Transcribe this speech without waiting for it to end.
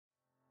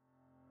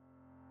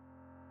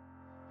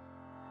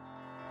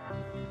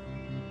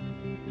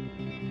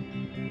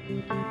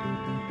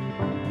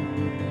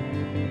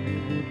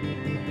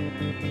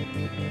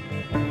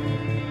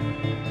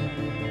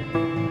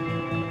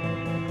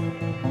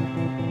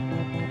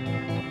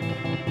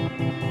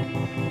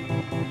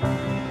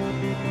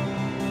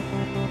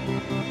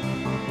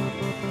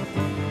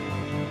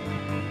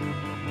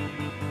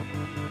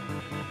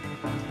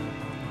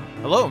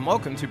Hello and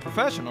welcome to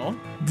Professional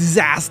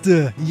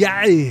Disaster.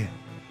 Yay!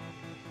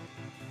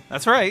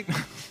 That's right.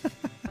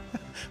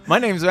 My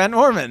name's Matt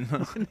Norman.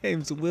 My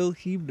name's Will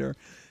Hebner.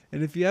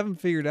 And if you haven't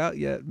figured out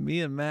yet, me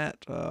and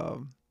Matt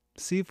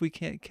see if we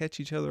can't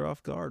catch each other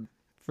off guard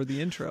for the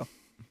intro.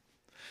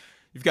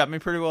 You've got me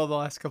pretty well the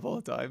last couple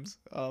of times.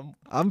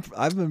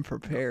 I've been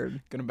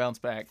prepared. Gonna bounce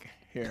back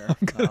here.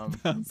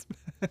 Bounce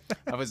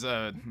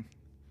back.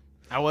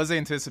 I was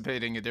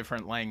anticipating a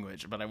different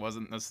language, but I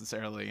wasn't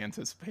necessarily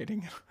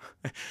anticipating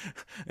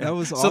That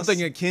was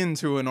something akin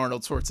to an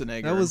Arnold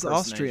Schwarzenegger. That was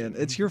Austrian.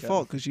 It's your Yeah.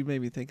 fault because you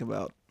made me think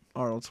about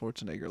Arnold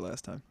Schwarzenegger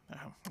last time.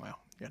 Oh, well,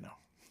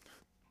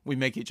 we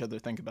make each other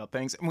think about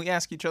things, and we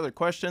ask each other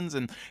questions.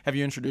 And have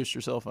you introduced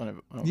yourself? I did.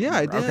 Okay. Yeah,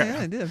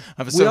 I did.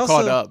 I was so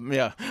caught up.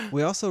 Yeah,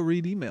 we also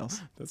read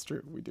emails. that's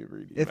true. We do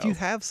read emails. If you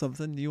have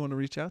something you want to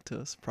reach out to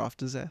us,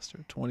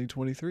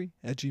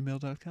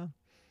 profdisaster2023@gmail.com.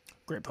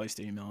 Great place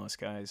to email us,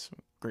 guys.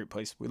 Great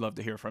place. We love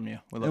to hear from you.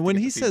 We love And to when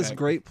get he the says feedback.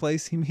 great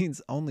place, he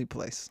means only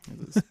place. It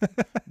is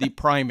the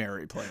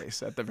primary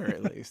place, at the very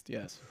least.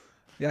 Yes.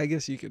 Yeah, I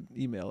guess you could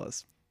email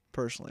us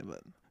personally,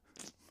 but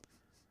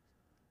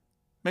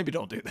Maybe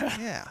don't do that.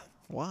 yeah,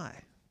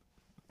 why?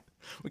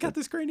 We got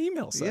this great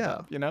email set Yeah.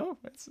 up.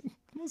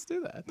 Let's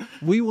do that.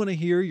 We want to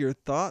hear your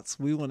thoughts.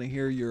 We want to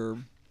hear your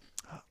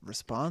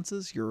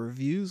responses, your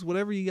reviews,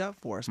 whatever you got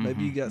for us.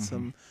 Maybe you got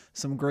some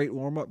great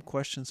warm-up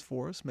questions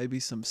for us.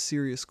 Maybe some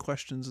serious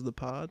questions of the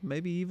pod.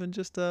 Maybe even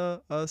just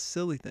a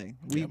silly thing.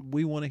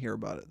 We want to hear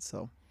about it.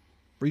 So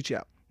reach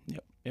out.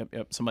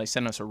 Yep. Somebody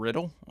sent us a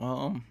riddle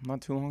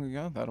not too long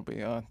ago. That'll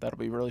be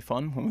really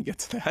fun when we get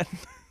to that.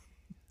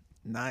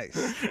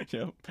 Nice.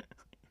 Yep.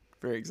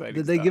 Very exciting.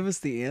 Did they give us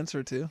the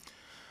answer too?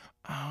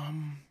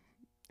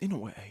 In a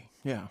way.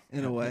 Yeah.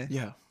 In a way?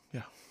 Yeah.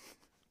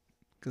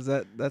 Because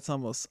that's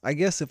almost, I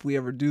guess if we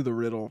ever do the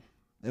riddle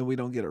and we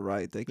don't get it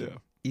right, they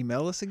can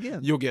email us again.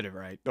 You'll get it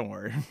right. Don't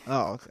worry.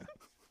 Oh, okay.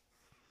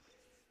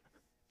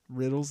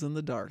 Riddles in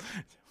the dark.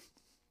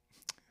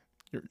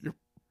 You're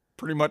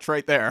pretty much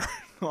right there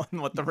on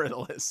what the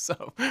riddle is.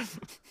 So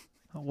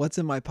What's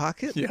in my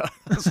pocket? yeah,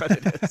 that's what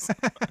it is.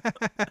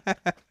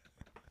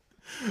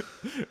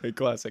 A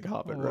classic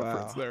Hobbit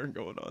reference there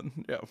going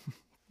on. Yeah.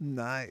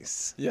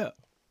 Nice. Yeah.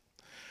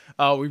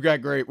 We've got a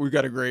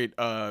great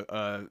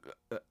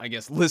I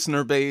guess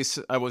listener base.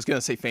 I was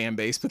gonna say fan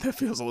base, but that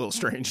feels a little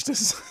strange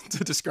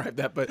to describe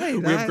that. But Hey,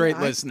 we have great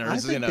I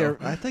listeners. think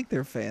I think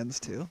they're fans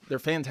too. They're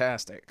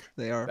fantastic.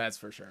 They are. That's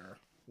for sure.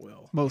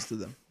 Will Most of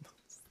them.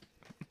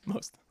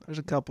 most. There's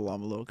a couple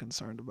I'm a little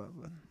concerned about,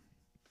 but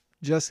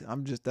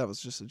that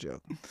was just a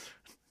joke.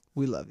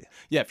 We love you.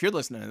 Yeah, if you're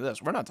listening to this,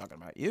 we're not talking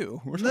about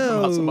you. We're talking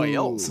about somebody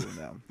else.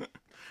 No.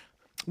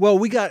 Well,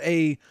 we got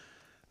a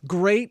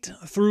great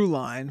through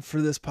line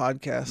for this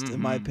podcast,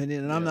 in my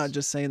opinion, and I'm not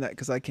just saying that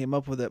because I came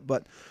up with it,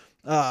 but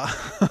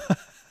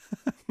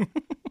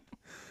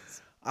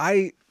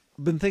I've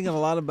been thinking a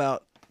lot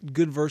about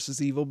good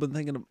versus evil. Been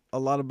thinking a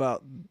lot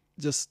about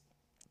just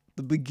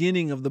the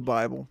beginning of the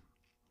Bible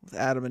with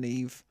Adam and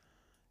Eve,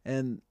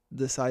 and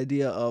this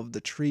idea of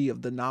the tree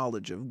of the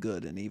knowledge of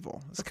good and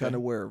evil. It's kind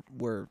of where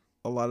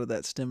a lot of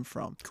that stemmed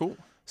from. Cool.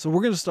 So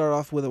we're going to start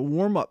off with a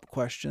warm-up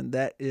question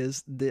that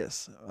is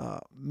this.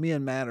 Me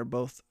and Matt are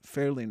both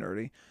fairly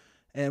nerdy,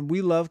 and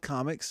we love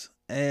comics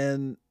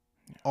and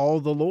all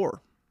the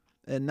lore,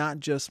 and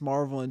not just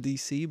Marvel and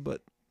DC,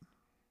 but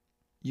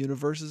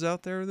universes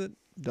out there that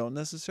don't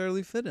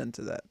necessarily fit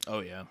into that.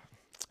 Oh, yeah.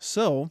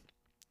 So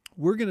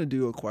we're going to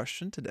do a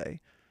question today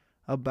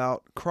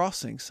about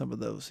crossing some of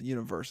those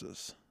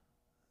universes.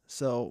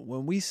 So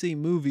when we see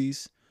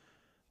movies,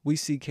 we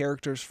see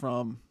characters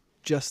from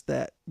just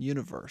that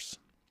universe.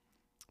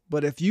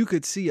 But if you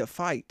could see a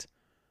fight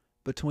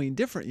between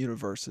different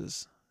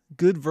universes,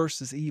 good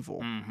versus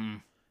evil,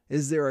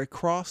 is there a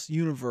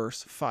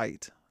cross-universe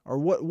fight? Or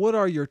what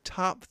are your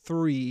top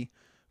 3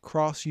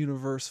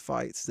 cross-universe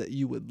fights that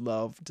you would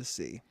love to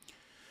see?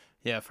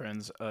 Yeah,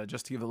 friends,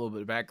 just to give a little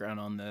bit of background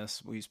on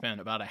this, we spent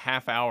about a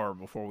half hour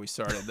before we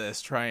started this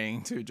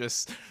trying to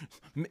just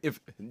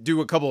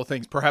do a couple of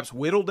things. Perhaps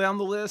whittle down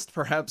the list,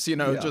 perhaps,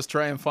 just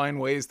try and find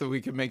ways that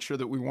we could make sure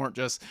that we weren't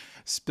just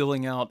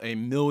spilling out a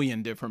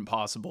million different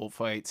possible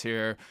fights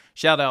here.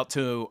 Shout out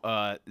to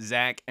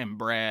Zach and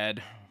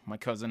Brad, my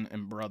cousin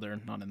and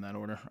brother, not in that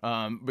order,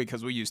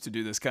 because we used to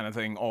do this kind of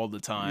thing all the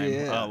time.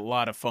 Yeah. A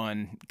lot of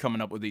fun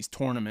coming up with these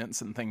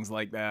tournaments and things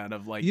like that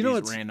of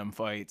these random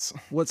fights.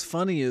 What's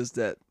funny is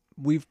that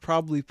we've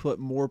probably put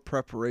more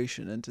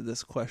preparation into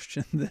this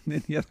question than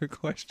any other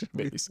question.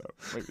 Maybe so.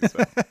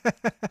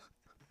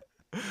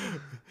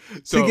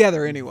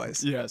 Together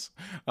anyways. Yes.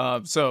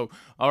 All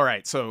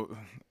right. So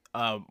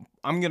I'm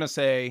going to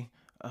say,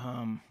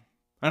 I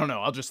don't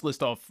know.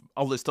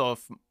 I'll list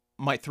off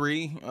my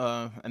 3,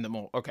 and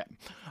then okay.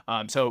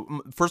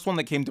 So first one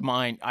that came to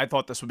mind, I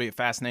thought this would be a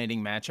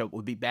fascinating matchup,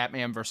 would be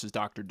Batman versus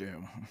Dr.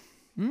 Doom.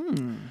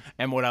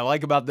 And what I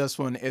like about this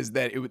one is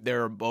that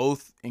they're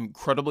both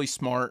incredibly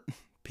smart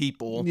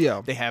people.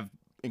 Yeah. They have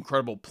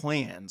incredible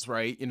plans,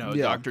 right? You know,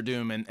 Yeah. Doctor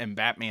Doom and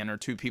Batman are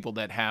two people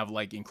that have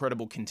like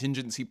incredible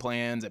contingency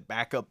plans and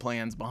backup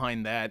plans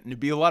behind that. And it'd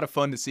be a lot of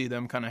fun to see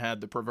them kind of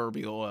have the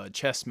proverbial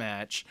chess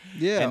match.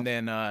 Yeah. And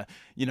then,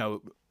 you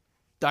know,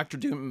 Doctor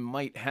Doom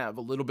might have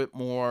a little bit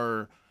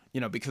more,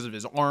 you know, because of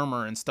his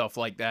armor and stuff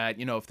like that.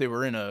 You know, if they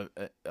were in a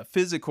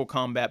physical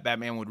combat,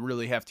 Batman would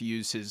really have to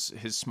use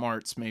his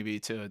smarts maybe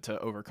to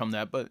overcome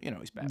that. But, you know,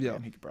 he's Batman. Yeah.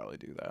 He could probably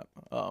do that.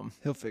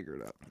 He'll figure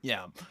it out.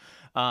 Yeah.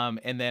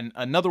 And then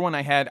another one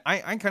I had,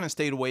 I kind of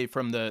stayed away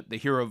from the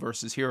hero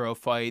versus hero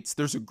fights.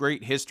 There's a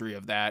great history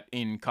of that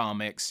in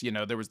comics. You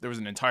know, there was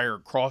an entire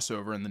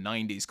crossover in the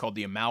 90s called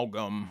the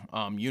Amalgam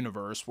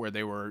universe, where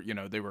they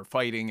were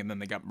fighting and then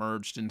they got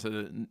merged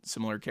into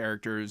similar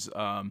characters.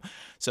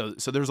 So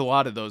there's a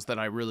lot of those that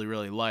I really,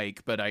 really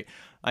like, but I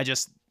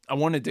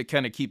wanted to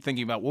kind of keep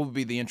thinking about what would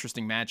be the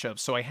interesting matchup.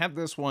 So I have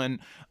this one.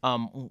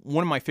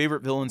 One of my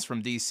favorite villains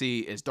from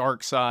DC is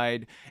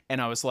Darkseid,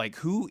 and I was like,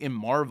 who in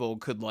Marvel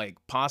could like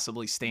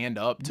possibly stand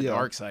up to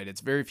Darkseid?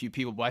 It's very few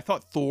people, but I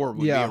thought Thor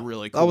would be a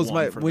really cool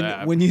one for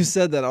that. When you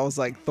said that, I was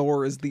like,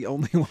 Thor is the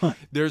only one.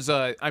 There's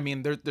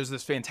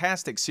this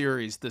fantastic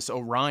series, this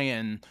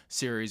Orion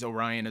series.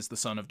 Orion is the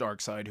son of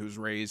Darkseid, who's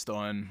raised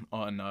on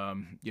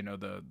you know,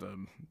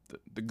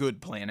 the good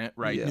planet,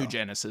 right? Yeah. New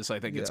Genesis, I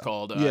think it's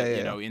called.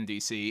 You know, in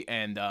DC.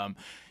 And,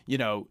 you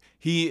know,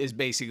 he is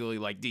basically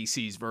like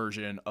DC's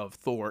version of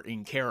Thor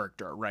in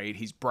character, right?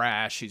 He's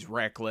brash, he's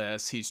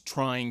reckless, he's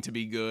trying to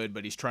be good,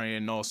 but he's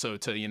trying also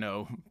to, you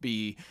know,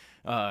 be,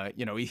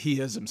 you know, he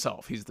is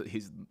himself. He's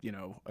you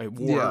know, a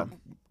war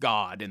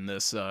god in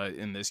this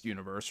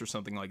universe or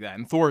something like that.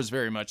 And Thor is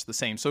very much the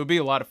same. So it'd be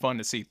a lot of fun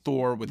to see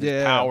Thor with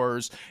his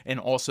powers and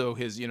also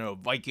his, you know,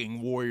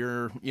 Viking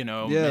warrior, you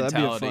know, mentality.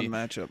 That'd be a fun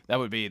matchup.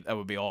 That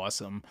would be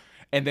awesome.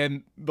 And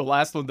then the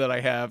last one that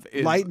I have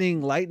is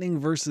lightning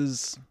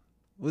versus,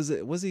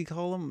 was he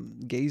call them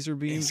gazer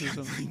beams or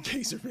something?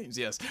 Gazer beams,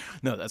 yes.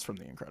 No, that's from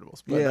The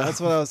Incredibles. But, that's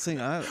what I was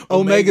thinking.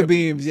 Omega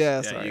beams,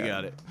 yes. Yeah, you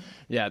got it.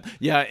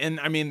 Yeah, and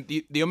I mean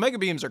the Omega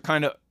beams are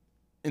kind of,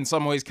 in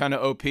some ways, kind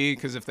of OP,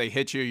 because if they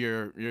hit you,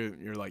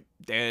 you're like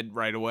dead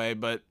right away.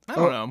 But I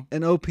don't know.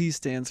 And OP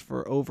stands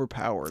for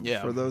overpowered. Yeah.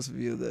 For those of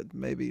you that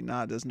maybe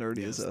not as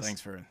nerdy as us. Thanks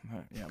for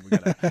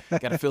we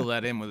gotta fill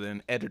that in with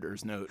an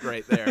editor's note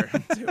right there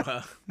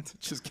to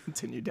just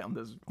continue down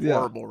this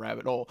horrible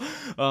rabbit hole.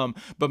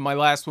 But my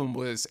last one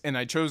was, and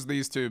I chose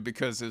these two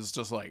because it's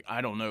just like I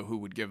don't know who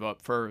would give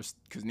up first,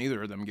 because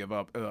neither of them give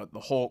up.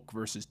 The Hulk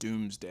versus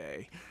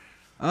Doomsday.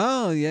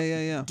 Oh,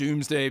 yeah.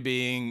 Doomsday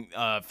being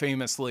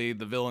famously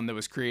the villain that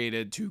was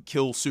created to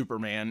kill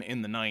Superman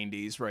in the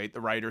 90s, right?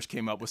 The writers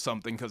came up with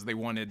something because they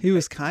wanted... He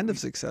was kind of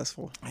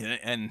successful.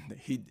 And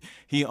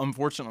he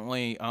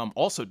unfortunately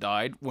also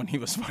died when he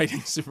was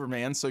fighting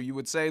Superman, so you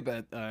would say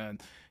that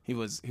he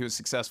was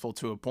successful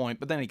to a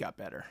point, but then he got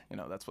better. You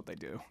know, that's what they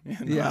do.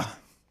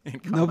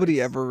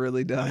 Nobody ever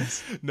really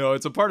does. No,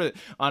 it's a part of,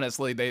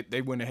 honestly,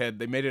 they went ahead,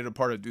 they made it a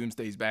part of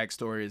Doomsday's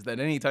backstory, is that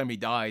anytime he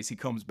dies, he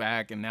comes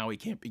back and now he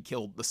can't be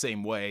killed the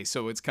same way.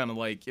 So it's kind of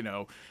like, you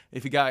know,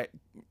 if he got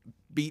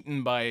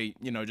beaten by,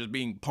 you know, just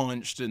being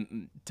punched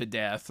to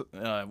death,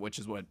 which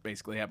is what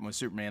basically happened with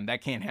Superman,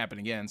 that can't happen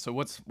again. So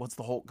what's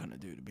the Hulk gonna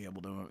do to be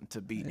able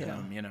to beat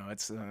him? You know,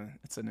 it's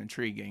an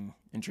intriguing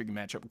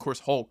matchup. Of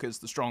course, Hulk is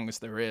the strongest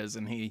there is,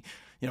 and he,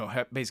 you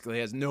know, basically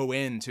has no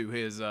end to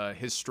his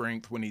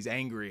strength when he's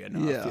angry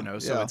enough. You know,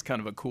 so it's kind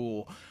of a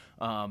cool.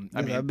 I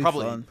mean,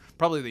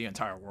 probably the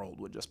entire world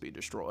would just be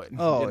destroyed.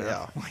 Oh, you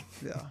know?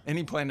 yeah.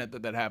 Any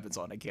planet that happens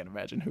on, I can't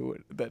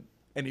imagine that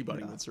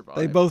anybody would survive.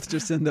 They both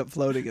just end up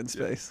floating in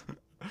space.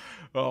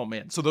 Oh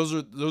man, so those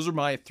are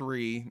my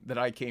three that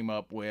I came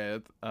up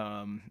with,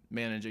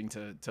 managing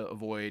to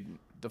avoid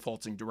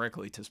defaulting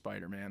directly to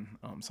Spider-Man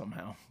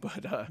somehow.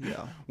 But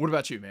what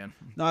about you, man?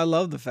 No, I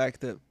love the fact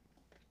that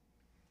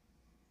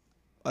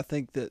I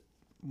think that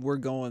we're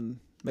going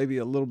maybe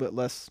a little bit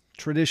less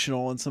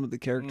traditional in some of the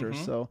characters.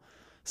 Mm-hmm. So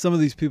some of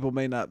these people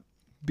may not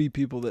be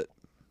people that,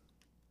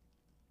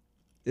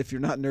 if you're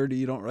not nerdy,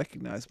 you don't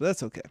recognize, but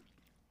that's okay.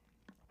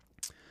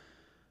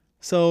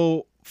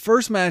 So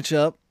first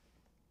matchup,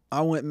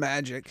 I went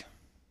Magic.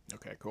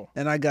 Okay, cool.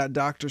 And I got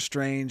Doctor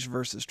Strange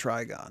versus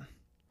Trigon.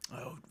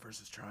 Oh,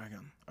 versus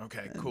Trigon.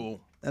 Okay,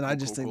 cool. And I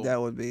just think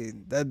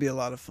that'd be a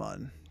lot of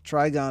fun.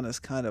 Trigon is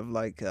kind of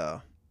like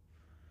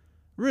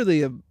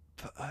really a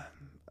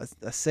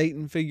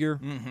Satan figure,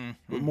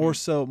 but more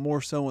so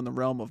in the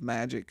realm of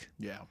magic.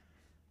 Yeah.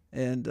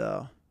 And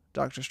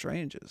Doctor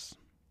Strange is.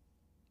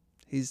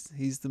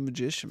 He's the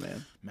magician,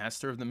 man.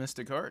 Master of the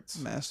mystic arts.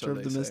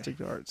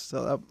 Mystic arts.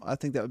 So I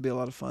think that would be a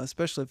lot of fun,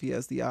 especially if he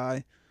has the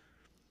eye.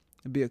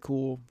 It'd be a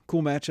cool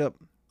matchup.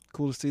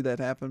 Cool to see that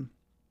happen.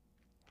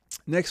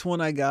 Next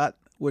one I got,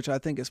 which I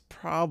think is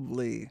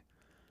probably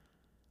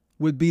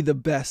would be the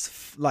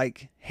best,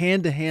 like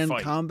hand-to-hand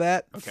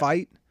combat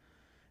fight.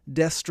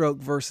 Deathstroke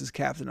versus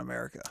Captain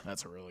America.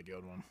 That's a really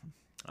good one.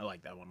 I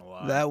like that one a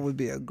lot. That would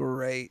be a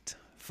great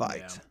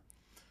fight.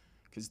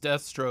 Because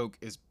Deathstroke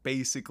is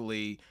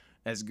basically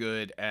as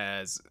good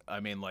as,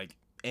 I mean, like,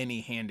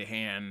 any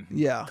hand-to-hand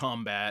Yeah.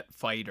 combat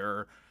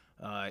fighter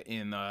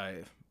in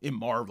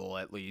Marvel,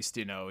 at least.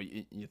 You know,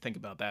 you think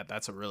about that.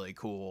 That's a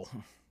cool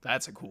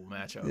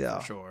matchup Yeah.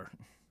 for sure.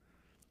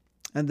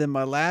 And then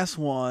my last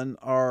one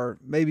are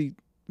maybe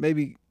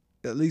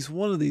at least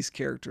one of these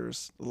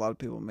characters a lot of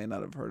people may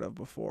not have heard of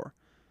before.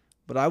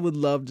 But I would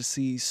love to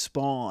see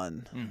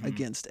Spawn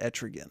against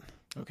Etrigan.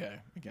 Okay,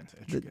 against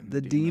Etrigan. The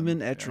demon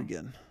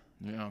Etrigan.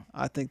 Yeah.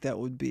 I think that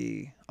would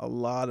be a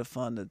lot of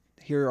fun.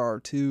 Here are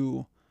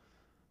two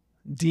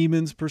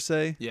demons, per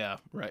se. Yeah,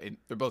 right.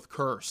 They're both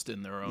cursed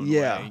in their own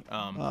Yeah. way.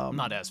 I'm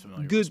not as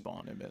familiar good- with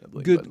Spawn,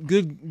 admittedly.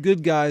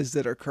 Good guys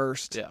that are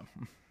cursed. Yeah.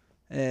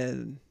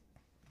 And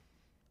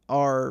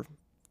are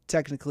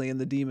technically in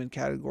the demon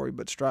category,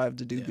 but strive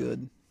to do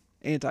good.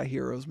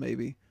 Anti-heroes,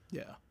 maybe.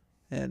 Yeah.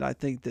 And I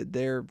think that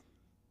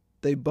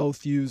they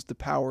both use the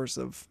powers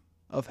of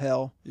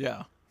hell.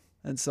 Yeah.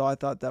 And so I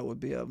thought that would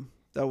be a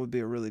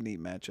really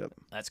neat matchup.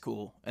 That's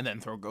cool. And then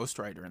throw Ghost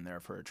Rider in there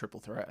for a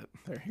triple threat.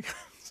 There you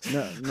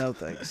go. No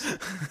thanks.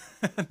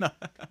 No.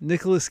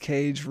 Nicolas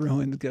Cage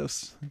ruined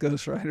Ghost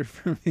Rider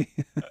for me.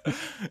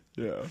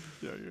 Yeah.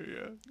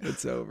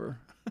 It's over.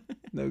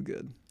 No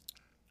good.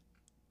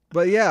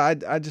 But yeah,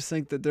 I just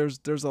think that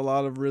there's a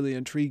lot of really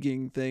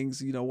intriguing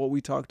things. You know, what we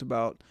talked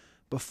about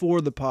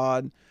before the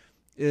pod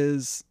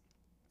is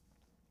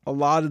a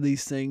lot of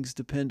these things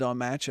depend on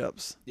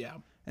matchups. Yeah.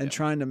 And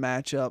trying to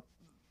match up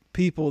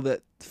people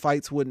that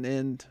fights wouldn't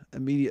end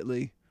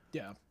immediately.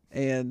 Yeah.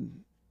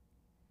 And,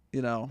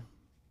 you know,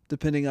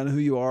 depending on who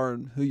you are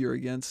and who you're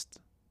against,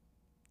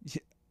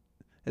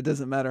 it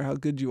doesn't matter how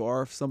good you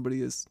are if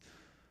somebody is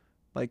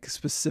like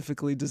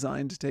specifically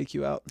designed to take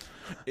you out.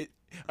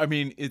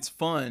 It's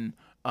fun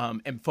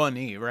and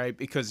funny, right?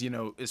 Because, you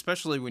know,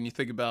 especially when you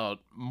think about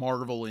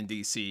Marvel and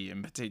DC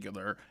in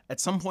particular, at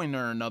some point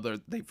or another,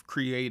 they've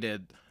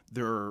created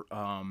their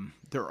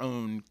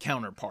own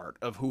counterpart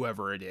of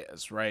whoever it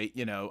is, right?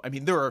 You know, I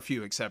mean, there are a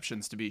few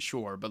exceptions to be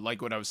sure, but like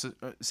what I was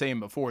saying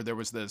before, there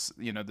was this,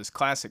 you know, this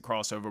classic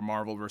crossover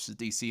Marvel versus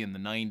DC in the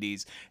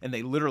 90s, and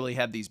they literally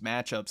had these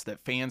matchups that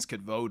fans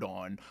could vote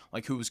on,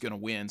 like who was going to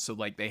win. So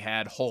like they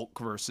had Hulk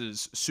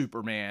versus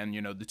Superman,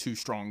 you know, the two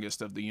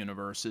strongest of the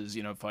universes,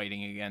 you know,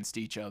 fighting against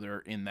each other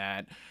in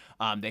that.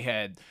 They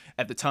had,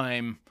 at the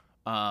time,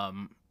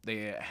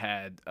 they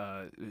had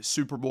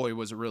Superboy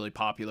was a really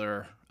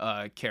popular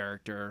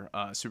character,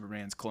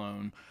 Superman's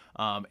clone,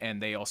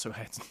 and they also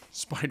had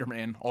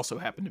Spider-Man, also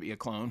happened to be a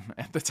clone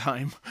at the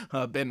time,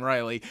 Ben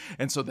Reilly,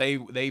 and so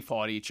they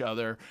fought each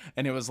other,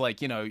 and it was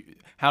like, you know,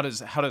 how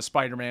does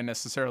Spider-Man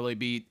necessarily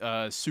beat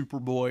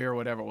Superboy or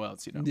whatever? Well,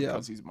 it's, you know,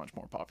 because he's a much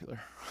more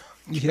popular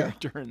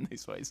character in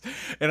these ways,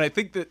 and I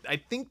think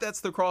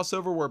that's the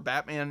crossover where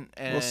Batman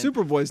and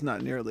Superboy's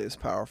not nearly as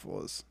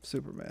powerful as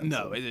Superman.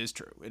 No, so. it is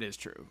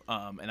true.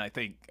 And I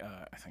think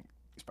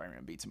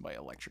Spider-Man beats him by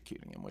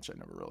electrocuting him, which I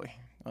never really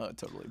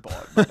totally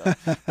bought,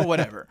 but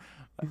whatever.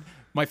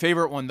 My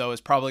favorite one though is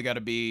probably got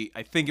to be,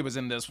 I think it was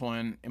in this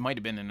one. It might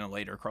have been in a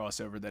later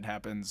crossover that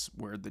happens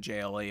where the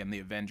JLA and the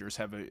Avengers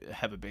have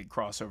a big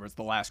crossover. It's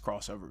the last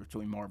crossover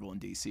between Marvel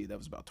and DC. That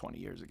was about 20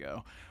 years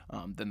ago.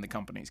 Then the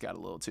companies got a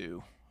little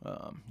too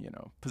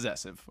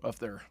possessive of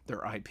their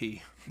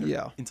IP,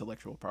 their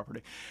intellectual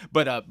property.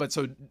 But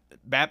so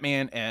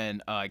Batman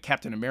and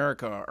Captain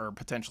America are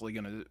potentially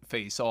going to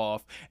face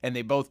off, and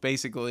they both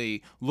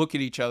basically look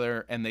at each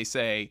other and they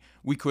say,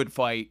 we could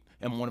fight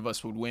and one of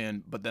us would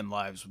win, but then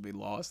lives would be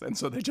lost, and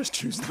so they just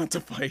choose not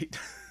to fight.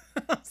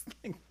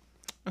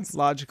 It's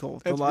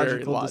logical. The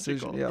logical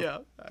decision. Yeah,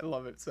 I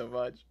love it so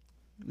much.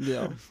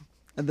 Yeah,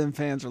 and then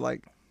fans are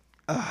like,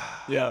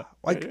 yeah,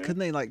 why couldn't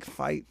they like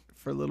fight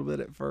for a little bit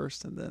at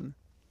first and then?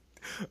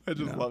 I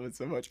just love it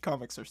so much.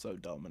 Comics are so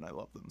dumb, and I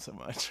love them so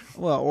much.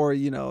 Well, or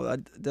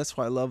that's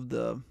why I love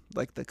the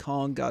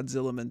Kong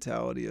Godzilla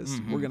mentality. Is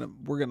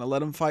we're gonna let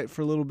them fight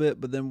for a little bit,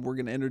 but then we're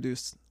gonna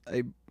introduce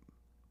a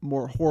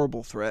more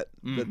horrible threat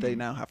that they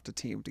now have to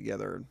team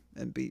together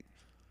and beat.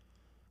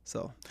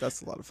 So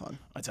that's a lot of fun.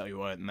 I tell you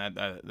what, and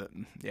that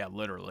yeah,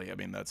 literally. I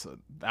mean,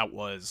 that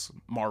was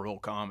Marvel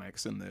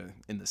Comics in the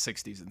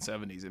 60s and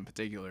 70s in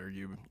particular.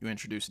 You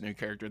introduce a new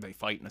character, they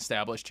fight an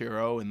established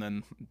hero, and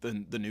then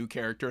the new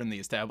character and the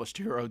established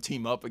hero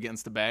team up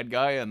against the bad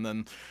guy, and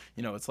then,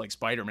 you know, it's like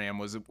Spider-Man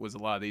was a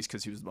lot of these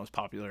because he was the most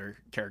popular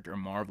character in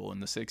Marvel in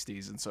the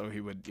 60s, and so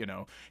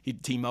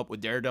he'd team up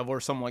with Daredevil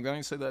or something like that, and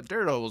he'd say that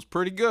Daredevil was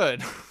pretty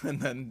good,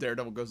 and then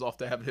Daredevil goes off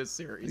to have his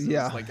series.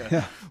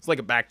 It's like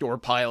a backdoor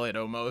pilot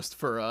almost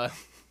for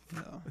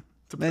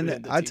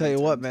man, I tell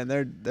you what, man,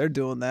 they're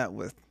doing that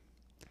with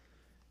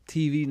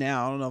TV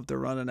now. I don't know if they're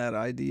running out of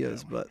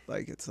ideas, but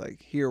like it's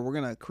like, here, we're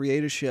gonna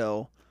create a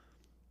show,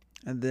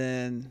 and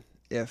then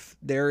if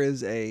there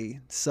is a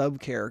sub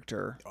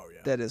character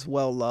that is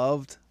well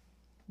loved,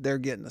 they're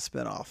getting a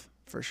spinoff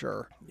for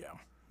sure. Yeah.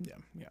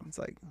 It's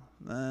like,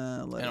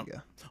 let it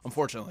go.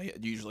 Unfortunately,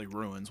 it usually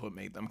ruins what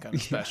made them kind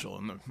of special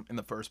in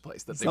the first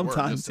place. That they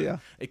sometimes were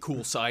just a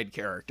cool side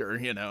character,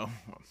 you know.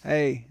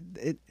 Hey,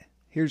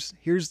 here's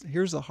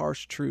a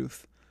harsh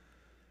truth.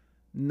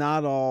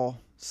 Not all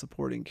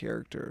supporting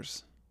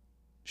characters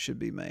should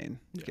be main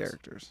Yes.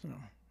 characters. No.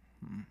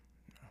 Mm.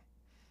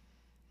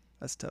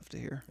 That's tough to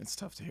hear. It's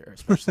tough to hear,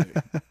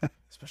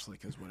 especially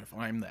because what if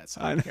I'm that I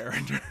side know.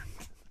 character?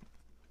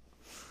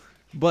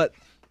 But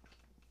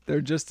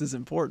they're just as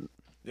important.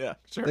 Yeah,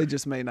 sure. They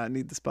just may not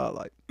need the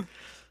spotlight.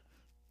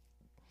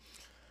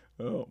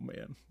 Oh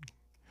man,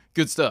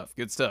 good stuff.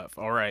 Good stuff.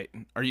 All right,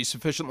 are you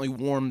sufficiently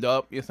warmed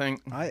up? You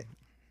think?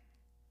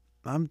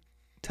 I'm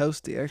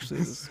toasty.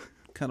 Actually, it's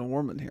kind of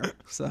warm in here,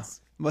 so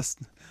must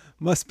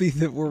be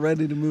that we're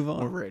ready to move on.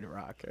 We're ready to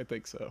rock. I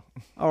think so.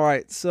 All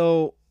right,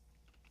 so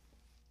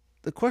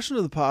the question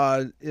of the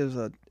pod is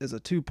a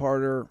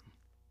two-parter,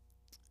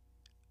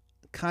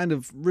 kind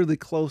of really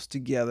close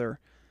together,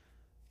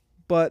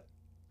 but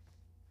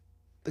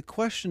the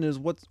question is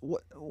what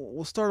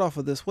we'll start off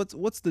with this.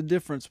 What's the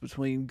difference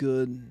between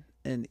good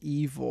and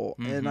evil?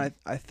 Mm-hmm. And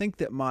I think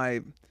that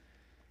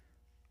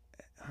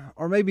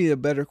or maybe a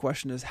better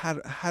question is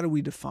how do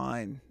we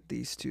define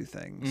these two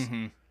things?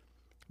 Mm-hmm.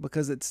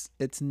 Because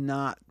it's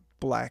not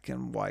black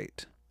and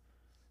white.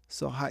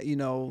 So how, I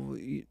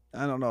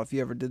don't know if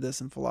you ever did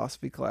this in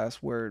philosophy class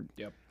where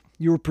Yep.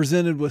 you were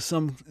presented with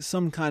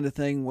some kind of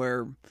thing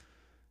where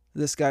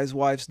this guy's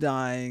wife's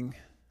dying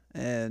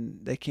and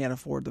they can't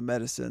afford the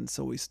medicine,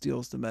 so he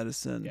steals the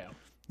medicine. Yeah.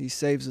 He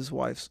saves his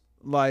wife's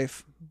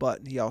life,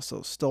 but he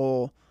also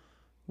stole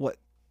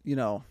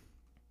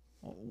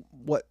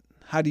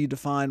how do you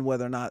define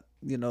whether or not,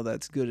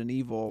 that's good and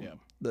evil?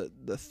 Yeah.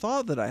 The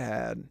thought that I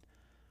had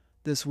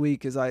this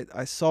week is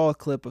I saw a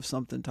clip of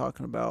something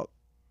talking about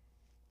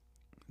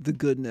the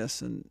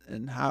goodness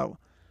and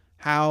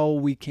how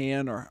we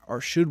can or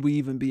should we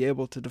even be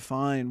able to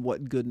define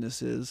what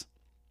goodness is.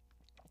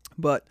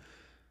 But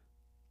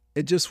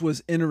it just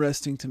was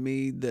interesting to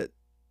me that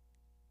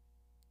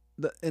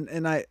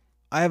and I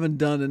haven't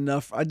done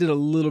enough. I did a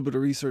little bit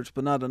of research,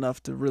 but not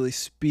enough to really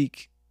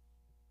speak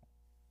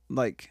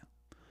like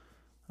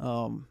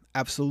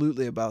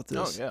absolutely about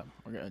this. Oh yeah,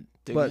 we're gonna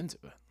dig But- into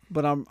it.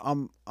 But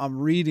I'm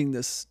reading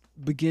this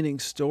beginning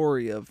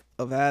story of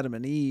Adam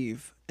and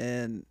Eve,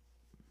 and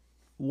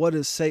what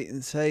does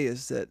Satan say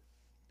is that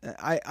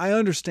I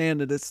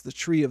understand that it's the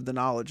tree of the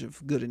knowledge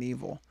of good and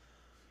evil.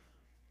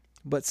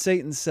 But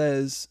Satan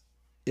says,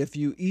 if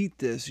you eat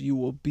this, you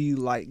will be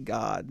like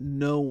God,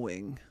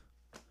 knowing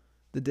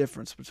the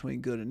difference between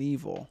good and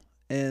evil.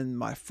 And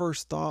my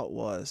first thought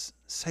was,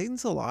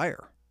 Satan's a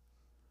liar.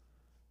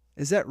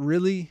 Is that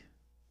really,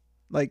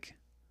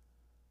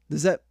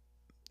 does that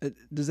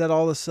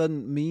all of a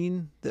sudden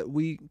mean that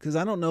because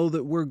I don't know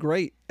that we're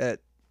great at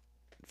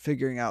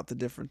figuring out the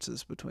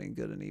differences between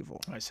good and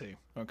evil. I see.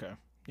 Okay.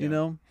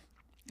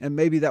 And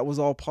maybe that was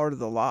all part of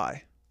the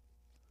lie.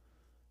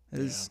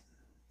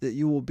 That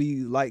you will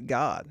be like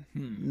God.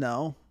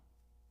 No,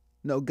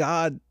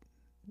 God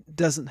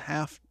doesn't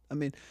have. I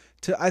mean,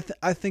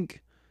 I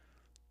think,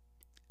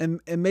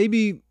 and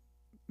maybe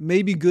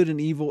good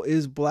and evil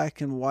is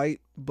black and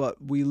white,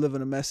 but we live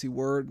in a messy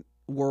world,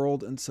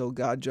 and so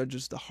God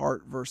judges the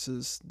heart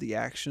versus the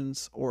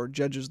actions, or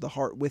judges the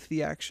heart with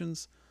the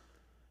actions,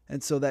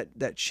 and so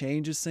that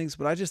changes things.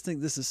 But I just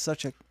think this is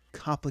such a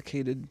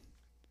complicated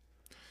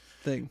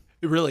thing.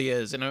 It really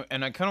is, and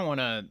I kind of want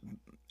to,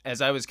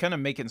 as I was kind of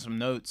making some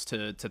notes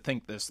to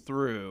think this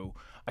through,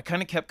 I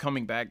kind of kept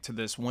coming back to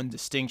this one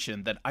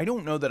distinction that I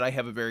don't know that I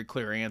have a very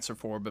clear answer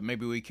for, but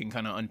maybe we can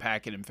kind of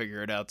unpack it and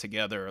figure it out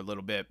together a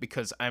little bit,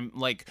 because I'm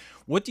like,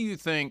 what do you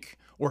think,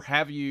 or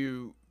have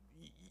you,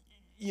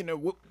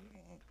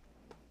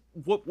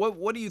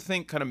 what do you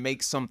think kind of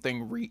makes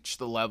something reach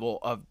the level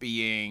of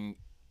being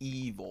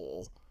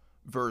evil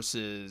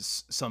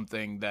versus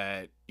something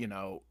that,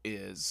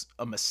 is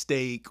a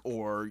mistake,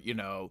 or,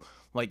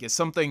 like, is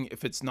something,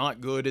 if it's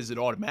not good, is it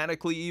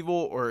automatically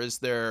evil, or is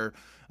there,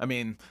 I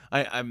mean,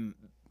 I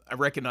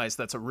recognize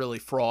that's a really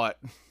fraught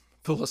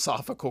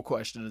philosophical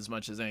question as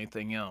much as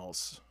anything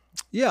else.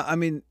 Yeah, I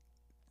mean,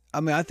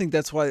 I think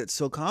that's why it's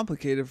so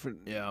complicated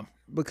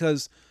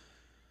because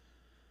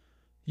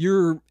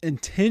your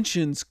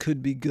intentions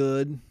could be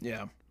good,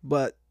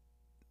 but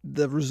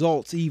the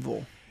result's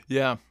evil.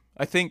 Yeah.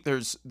 I think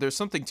there's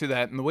something to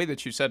that, and the way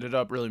that you set it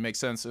up really makes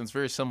sense, and it's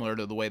very similar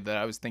to the way that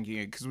I was thinking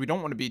it, because we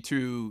don't want to be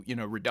too,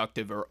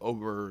 reductive or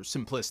over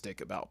simplistic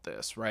about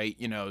this, right?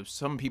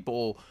 Some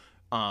people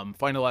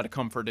find a lot of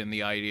comfort in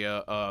the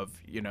idea of,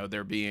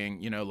 there being,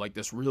 like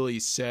this really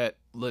set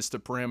list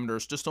of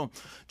parameters.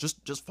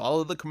 Just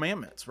follow the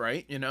commandments,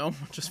 right?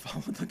 Just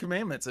follow the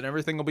commandments and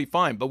everything will be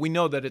fine. But we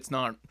know that it's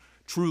not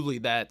truly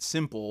that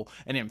simple,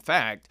 and in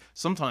fact,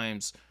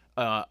 sometimes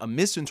a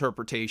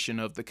misinterpretation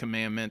of the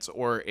commandments,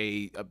 or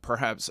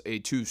perhaps a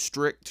too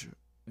strict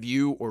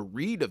view or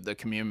read of the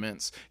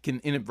commandments,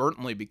 can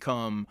inadvertently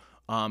become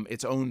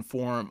its own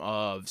form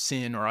of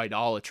sin or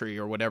idolatry,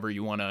 or whatever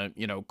you want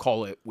to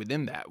call it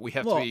within that. We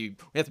have to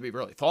be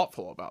really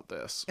thoughtful about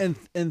this.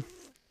 And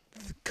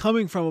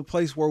coming from a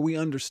place where we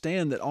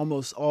understand that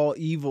almost all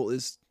evil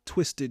is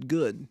twisted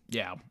good.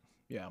 Yeah.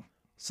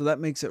 So that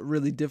makes it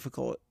really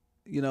difficult,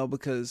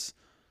 because,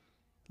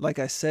 like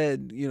I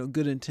said,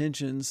 good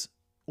intentions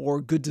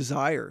or good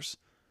desires,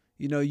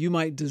 You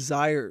might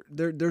desire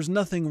there's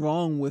nothing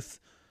wrong with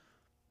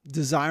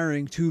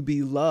desiring to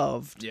be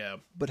loved. Yeah.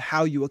 But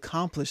how you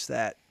accomplish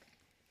that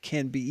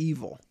can be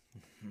evil.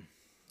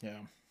 Yeah.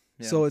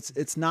 So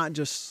it's not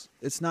just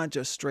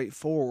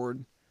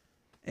straightforward,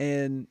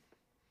 and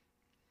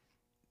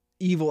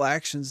evil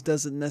actions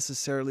doesn't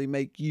necessarily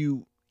make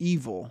you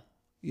evil.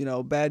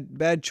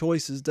 Bad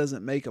choices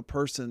doesn't make a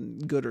person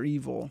good or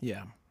evil.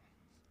 Yeah.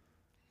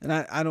 And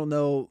I don't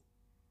know.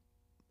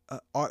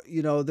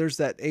 There's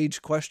that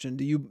age question.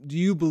 Do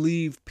you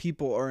believe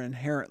people are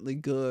inherently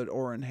good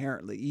or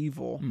inherently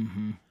evil?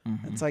 Mm-hmm.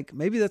 Mm-hmm. It's like,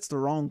 maybe that's the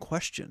wrong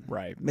question.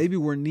 Right. Maybe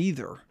we're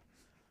neither.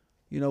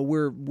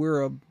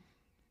 We're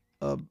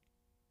a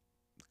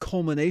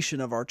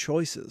culmination of our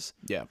choices.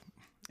 Yeah.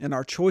 And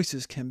our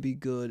choices can be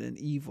good and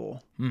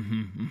evil.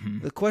 Mm-hmm. Mm-hmm.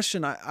 The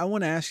question, I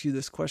want to ask you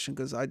this question,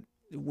 because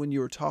when you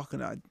were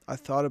talking, I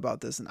thought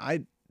about this, and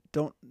I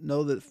don't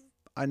know that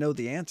I know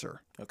the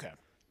answer. Okay.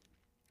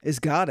 Is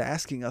God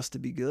asking us to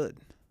be good?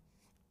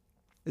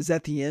 Is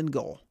that the end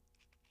goal?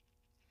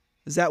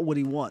 Is that what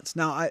he wants?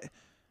 Now,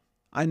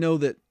 I know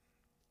that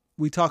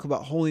we talk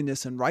about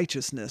holiness and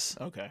righteousness.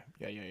 Okay.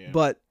 Yeah.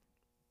 But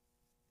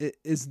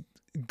is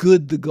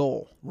good the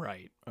goal?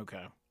 Right.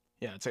 Okay.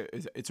 Yeah,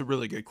 it's a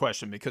really good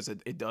question, because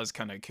it does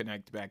kind of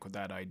connect back with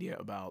that idea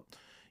about,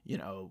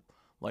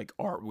 like,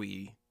 are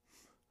we...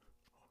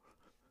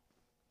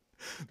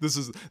 This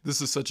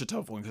is such a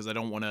tough one, because I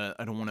don't want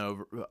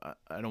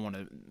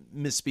to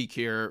misspeak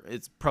here.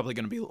 It's probably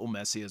going to be a little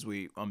messy as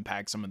we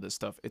unpack some of this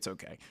stuff. It's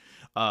okay.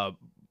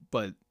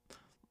 But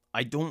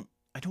I don't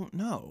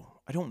know.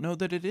 I don't know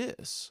that it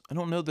is. I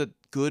don't know that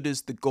good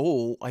is the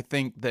goal. I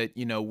think that,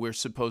 we're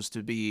supposed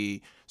to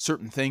be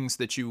certain things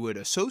that you would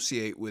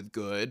associate with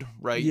good,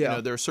 right? Yeah.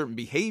 There are certain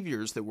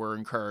behaviors that we're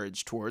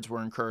encouraged towards.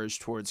 We're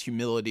encouraged towards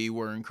humility.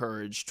 We're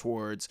encouraged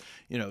towards,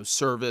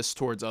 service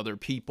towards other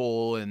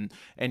people, and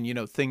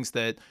things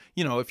that,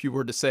 if you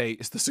were to say,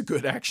 is this a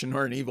good action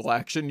or an evil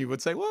action? You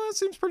would say, well, it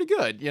seems pretty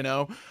good,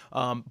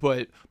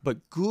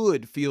 but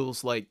good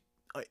feels like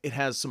it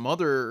has some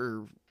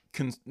other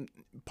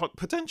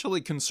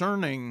potentially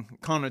concerning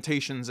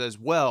connotations as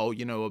well,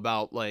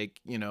 about,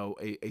 like,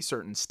 a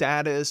certain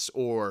status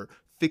or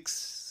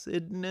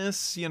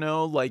fixedness,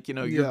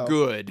 you're Yeah.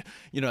 good,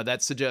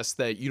 that suggests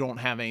that you don't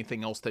have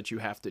anything else that you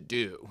have to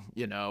do,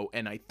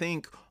 and I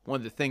think one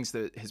of the things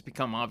that has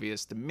become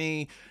obvious to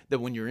me, that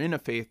when you're in a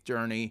faith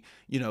journey,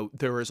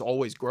 there is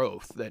always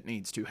growth that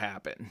needs to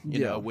happen,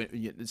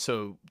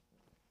 so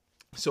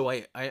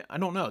I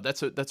don't know.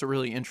 That's a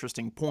really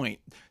interesting point.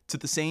 To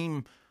the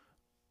same,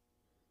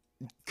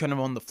 kind of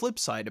on the flip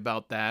side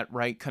about that,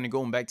 right? Kind of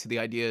going back to the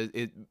idea,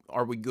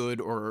 are we good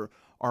or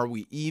are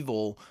we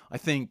evil? I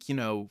think,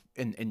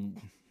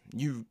 and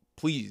you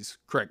please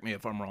correct me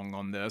if I'm wrong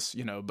on this,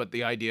 but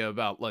the idea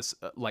about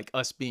like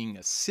us being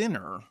a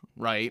sinner,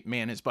 right?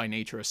 Man is by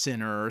nature a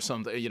sinner, or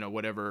something,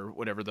 whatever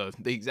the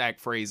exact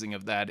phrasing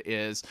of that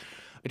is.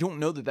 I don't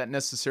know that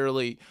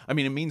necessarily, it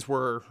means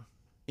we're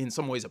in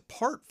some ways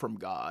apart from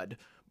God,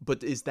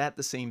 but is that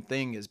the same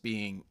thing as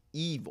being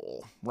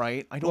evil,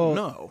 right? I don't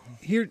know.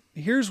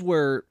 Here's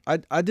where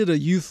I did a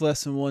youth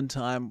lesson one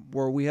time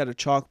where we had a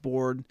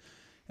chalkboard,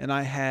 and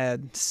I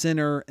had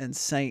sinner and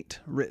saint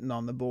written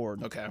on the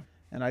board. Okay.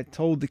 And I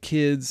told the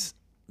kids,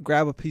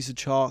 grab a piece of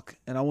chalk,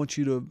 and I want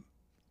you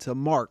to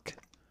mark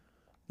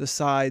the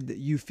side that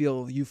you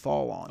feel you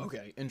fall on.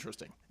 Okay,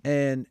 interesting.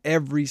 And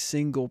every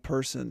single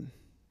person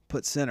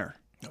put sinner.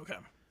 Okay.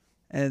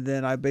 And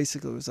then I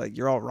basically was like,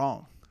 you're all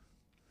wrong.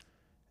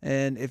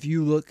 And if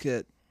you look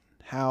at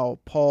how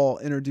Paul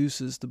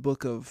introduces the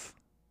book of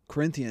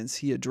Corinthians,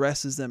 he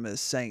addresses them as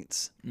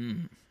saints,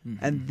 and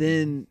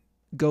then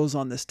goes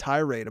on this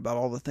tirade about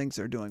all the things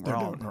they're doing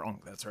wrong. Doing wrong.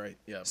 That's right.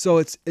 Yeah. So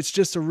it's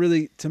just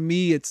to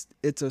me, it's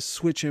a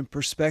switch in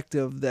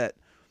perspective that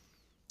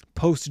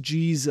post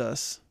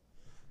Jesus,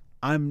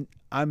 I'm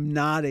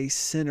not a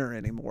sinner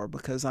anymore,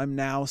 because I'm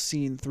now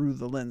seen through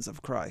the lens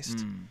of Christ.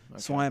 Okay.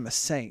 So I am a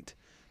saint.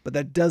 But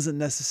that doesn't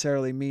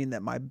necessarily mean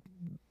that my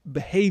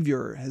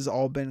behavior has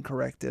all been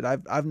corrected.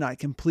 I've not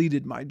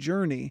completed my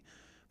journey,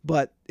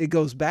 but it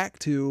goes back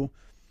to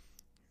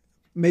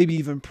maybe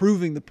even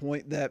proving the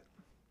point that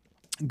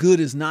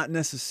good is not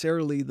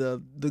necessarily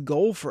the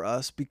goal for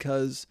us,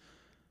 because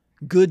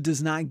good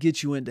does not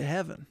get you into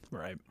heaven.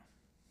 Right.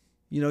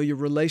 Your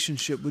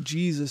relationship with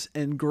Jesus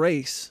and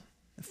grace,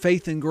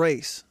 faith and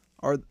grace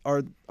are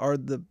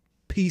the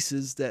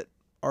pieces that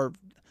are,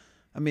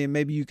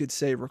 maybe you could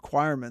say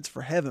requirements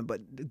for heaven,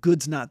 but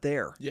good's not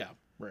there. Yeah.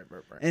 Right.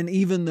 And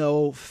even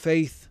though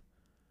faith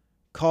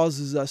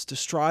causes us to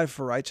strive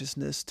for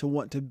righteousness, to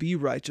want to be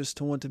righteous,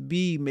 to want to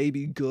be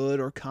maybe good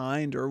or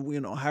kind, or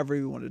however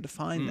you want to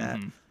define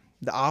that,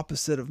 the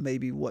opposite of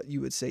maybe what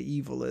you would say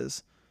evil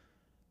is.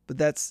 But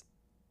that's,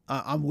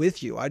 I'm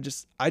with you. I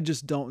just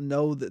don't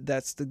know that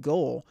that's the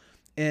goal.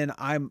 And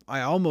I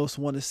almost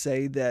want to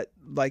say that,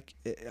 like,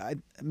 I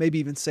maybe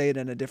even say it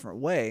in a different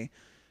way,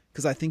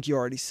 because I think you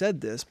already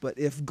said this, but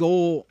if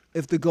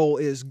the goal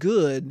is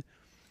good,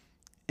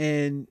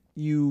 and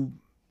you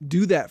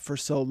do that for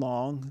so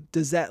long,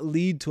 does that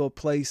lead to a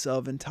place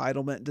of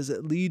entitlement? Does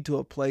it lead to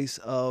a place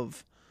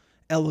of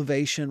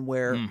elevation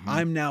where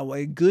I'm now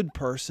a good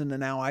person and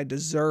now I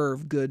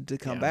deserve good to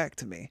come back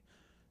to me?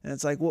 And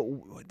it's like,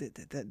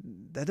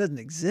 that doesn't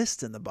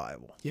exist in the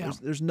Bible. Yeah.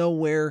 There's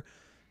nowhere.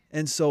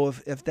 And so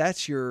if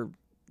that's your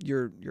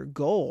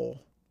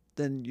goal,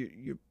 then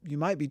you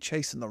might be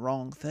chasing the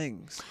wrong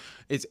things.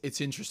 It's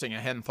interesting. I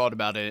hadn't thought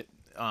about it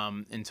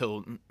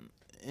until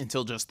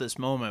just this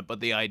moment, but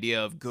the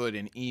idea of good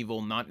and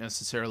evil, not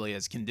necessarily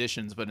as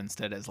conditions, but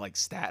instead as like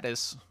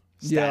status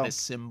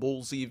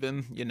symbols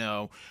even,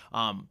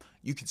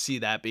 you could see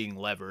that being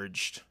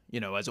leveraged,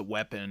 as a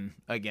weapon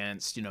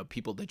against,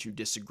 people that you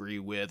disagree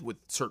with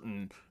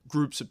certain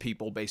groups of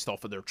people based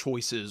off of their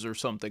choices or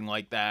something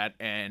like that.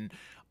 And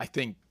I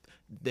think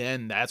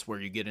then that's where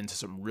you get into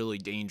some really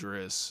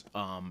dangerous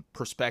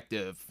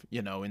perspective,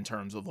 in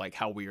terms of like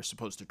how we are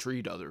supposed to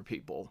treat other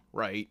people,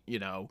 right?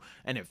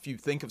 And if you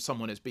think of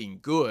someone as being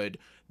good,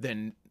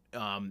 then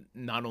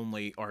not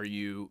only are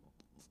you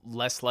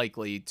less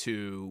likely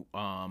to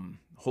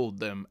hold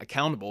them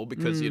accountable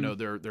because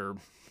they're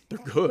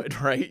good,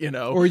 right?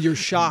 Or you're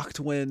shocked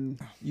when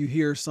you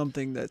hear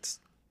something that's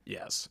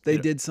they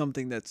did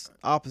something that's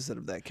opposite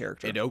of that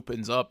character. It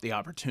opens up the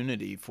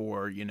opportunity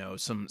for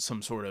some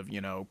sort of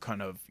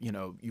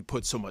you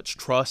put so much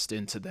trust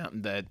into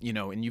them that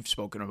and you've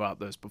spoken about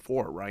this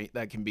before, right?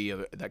 That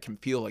can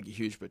feel like a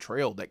huge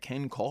betrayal that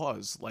can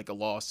cause like a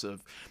loss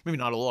of, maybe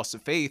not a loss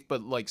of faith,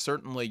 but like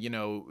certainly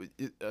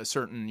a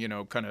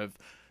certain kind of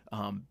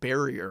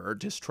barrier or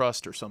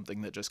distrust or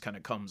something that just kind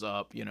of comes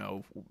up,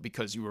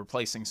 because you were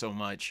placing so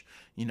much,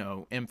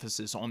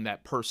 emphasis on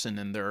that person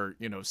and their,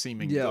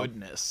 seeming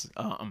goodness.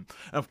 And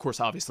of course,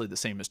 obviously the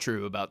same is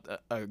true about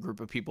a group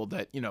of people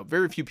that,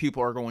 very few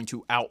people are going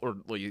to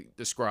outwardly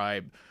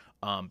describe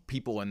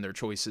people and their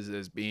choices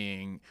as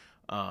being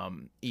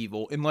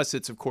evil, unless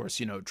it's, of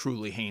course,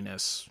 truly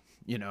heinous,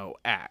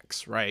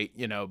 acts, right?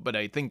 But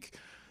I think,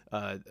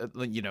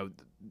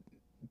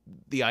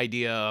 the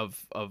idea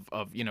of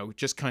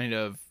just kind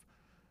of,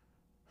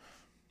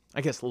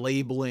 I guess,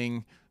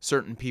 labeling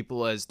certain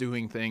people as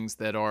doing things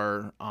that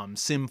are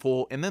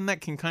sinful, and then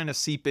that can kind of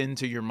seep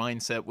into your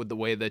mindset with the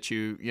way that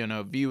you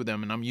view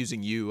them. And I'm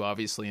using you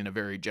obviously in a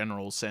very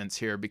general sense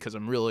here because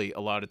I'm really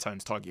a lot of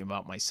times talking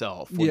about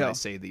myself when I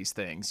say these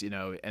things,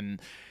 and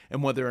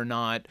whether or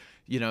not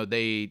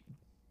they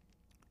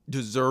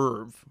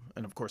deserve,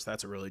 and of course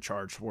that's a really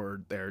charged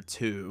word there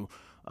too.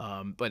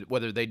 But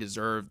whether they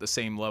deserve the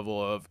same level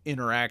of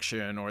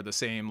interaction or the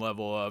same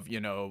level of,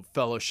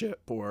 fellowship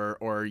or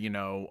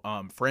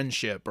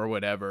friendship or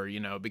whatever,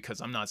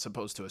 because I'm not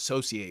supposed to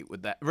associate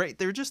with that, right?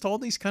 There are just all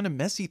these kind of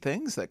messy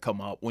things that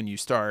come up when you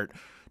start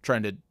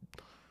trying to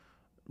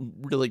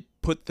really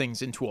put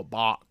things into a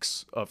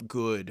box of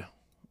good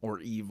or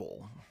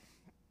evil.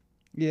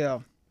 Yeah.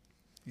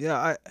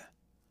 Yeah.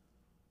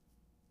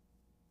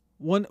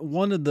 One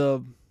of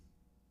the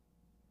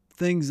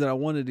things that I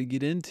wanted to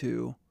get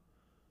into,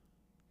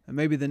 and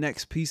maybe the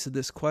next piece of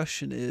this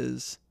question,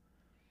 is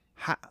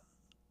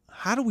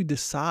how do we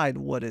decide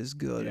what is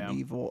good and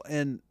evil?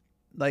 And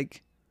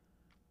like,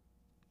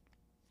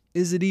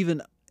 is it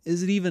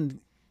even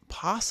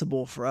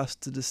possible for us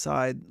to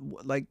decide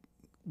like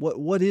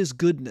what is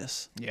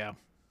goodness? Yeah.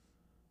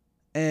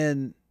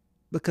 And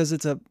because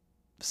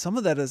some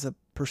of that is a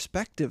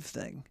perspective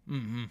thing.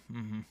 Mm-hmm,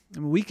 mm-hmm. I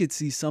mean, we could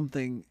see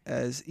something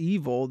as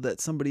evil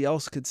that somebody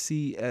else could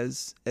see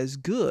as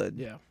good.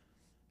 Yeah.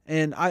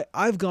 And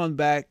I've gone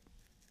back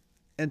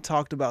and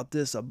talked about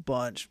this a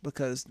bunch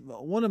because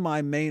one of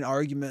my main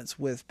arguments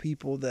with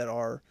people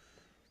that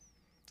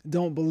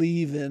don't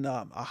believe in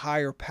a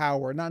higher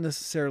power, not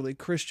necessarily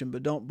Christian,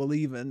 but don't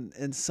believe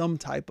in some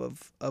type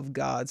of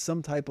God,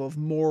 some type of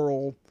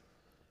moral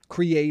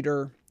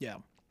creator,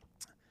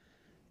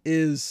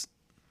 is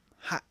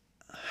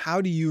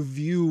how do you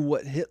view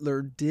what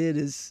Hitler did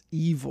as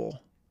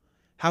evil?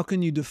 How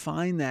can you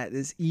define that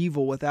as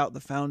evil without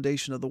the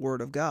foundation of the Word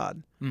of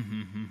God?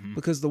 Mm-hmm, mm-hmm.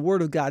 Because the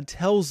Word of God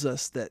tells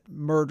us that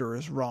murder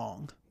is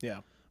wrong.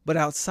 Yeah. But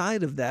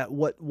outside of that,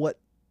 what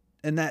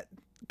and that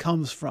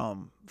comes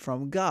from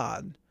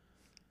God.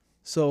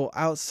 So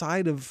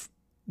outside of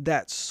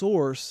that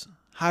source,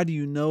 how do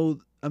you know?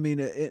 I mean,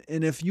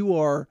 and if you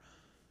are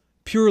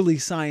purely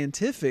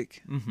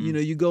scientific,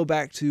 you go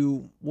back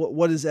to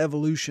what does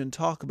evolution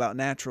talk about?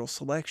 Natural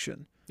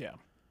selection. Yeah.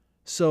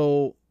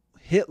 So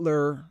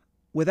Hitler,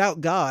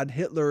 without God,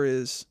 Hitler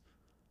is,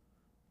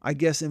 I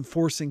guess,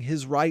 enforcing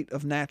his right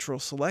of natural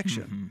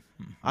selection.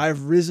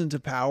 I've risen to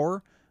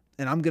power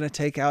and I'm going to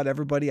take out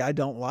everybody I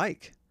don't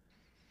like.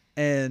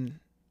 And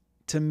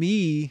to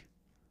me,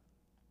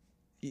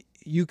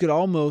 you could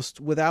almost,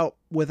 without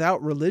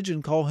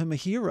religion, call him a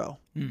hero.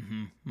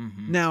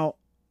 Now,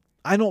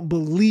 I don't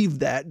believe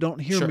that. Don't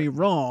hear me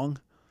wrong.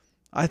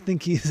 I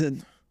think he's a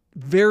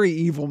very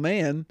evil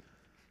man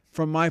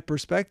from my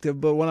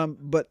perspective.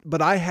 But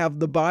but I have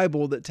the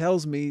Bible that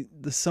tells me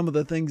some of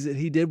the things that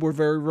he did were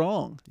very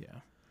wrong.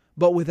 Yeah.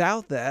 But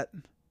without that,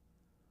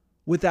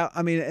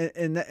 I mean,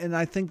 and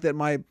I think that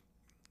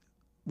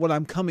what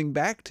I'm coming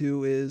back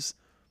to is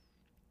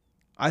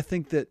I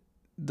think that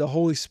the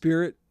Holy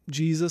Spirit,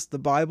 Jesus, the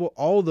Bible,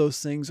 all those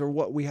things are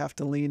what we have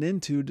to lean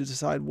into to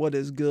decide what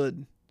is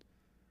good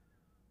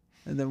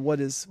and then what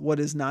is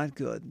not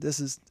good.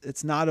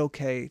 It's not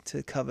okay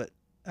to covet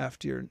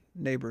after your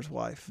neighbor's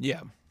wife.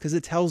 Yeah. Because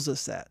it tells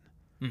us that.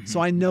 Mm-hmm. So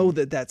I know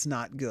that that's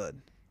not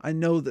good. I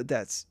know that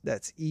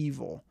that's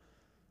evil.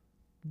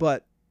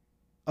 But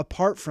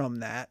apart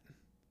from that,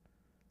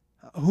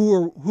 who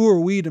are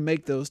we to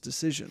make those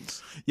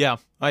decisions? Yeah,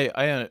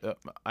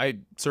 I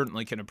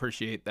certainly can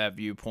appreciate that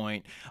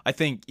viewpoint. I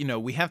think,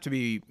 we have to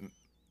be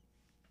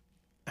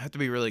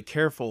really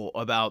careful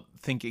about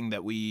thinking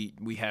that we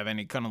have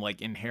any kind of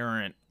like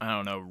inherent, I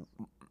don't know,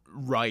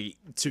 right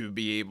to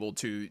be able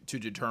to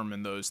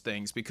determine those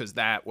things, because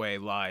that way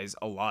lies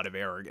a lot of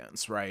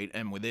arrogance, right?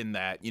 And within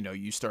that,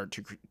 you start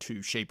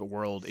to shape a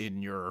world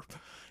in your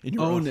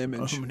own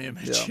image.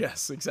 Yeah.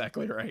 Yes,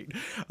 exactly right.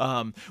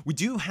 We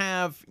do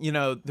have,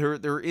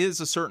 there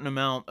is a certain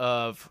amount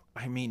of,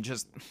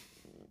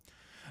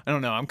 I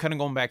don't know. I'm kind of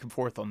going back and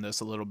forth on this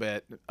a little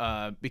bit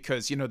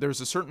because,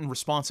 there's a certain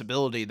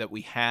responsibility that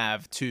we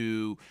have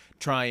to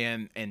try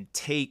and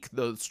take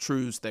those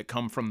truths that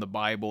come from the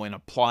Bible and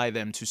apply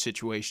them to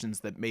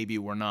situations that maybe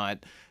were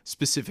not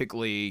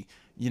specifically,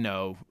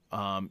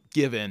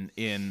 given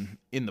in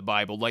the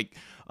Bible. Like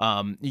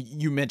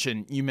you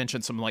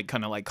mentioned some like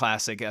kind of like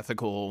classic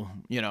ethical,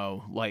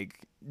 like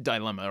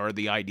dilemma or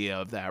the idea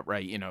of that,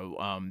 right?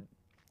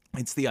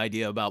 It's the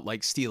idea about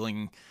like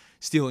stealing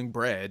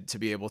bread to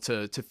be able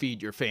to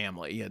feed your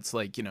family. It's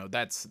like,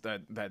 that's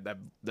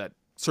that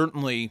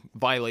certainly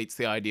violates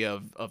the idea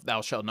of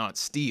thou shalt not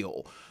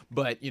steal.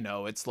 But,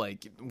 it's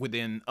like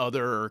within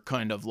other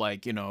kind of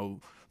like,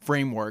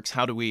 frameworks,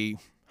 how do we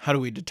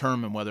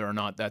determine whether or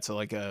not that's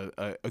like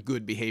a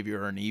good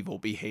behavior or an evil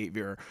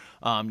behavior?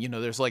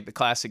 There's like the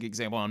classic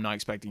example. I'm not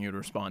expecting you to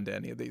respond to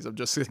any of these. I'm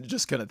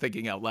just kind of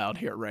thinking out loud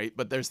here, right?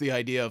 But there's the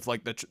idea of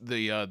like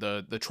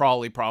the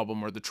trolley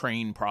problem or the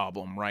train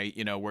problem, right?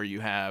 Where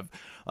you have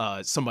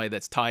somebody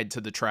that's tied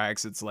to the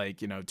tracks. It's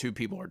like, two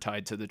people are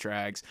tied to the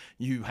tracks.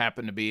 You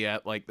happen to be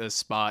at like this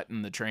spot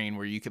in the train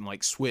where you can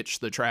like switch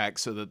the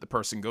tracks so that the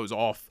person goes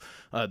off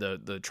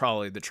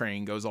the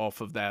train goes off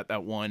of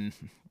that one,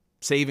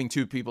 saving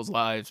two people's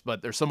lives,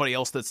 but there's somebody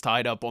else that's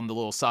tied up on the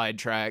little side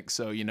track.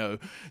 So,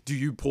 do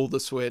you pull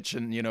the switch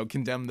and,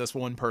 condemn this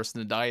one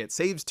person to die? It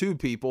saves two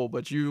people,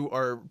 but you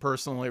are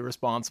personally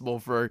responsible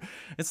for,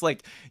 it's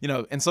like,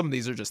 and some of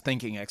these are just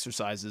thinking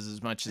exercises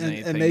as much as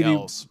anything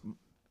else.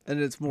 And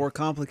it's more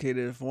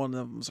complicated if one of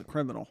them's a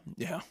criminal.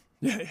 Yeah.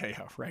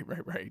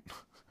 Right.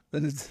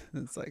 Then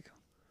it's like,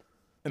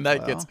 and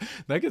that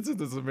gets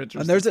into some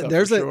interesting and there's stuff a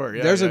for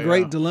sure. There's a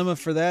great dilemma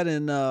for that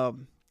in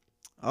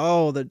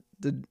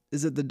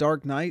is it The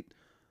Dark Knight,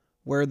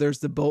 where there's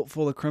the boat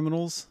full of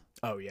criminals?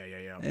 Oh yeah.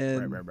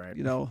 And, Right.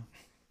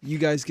 You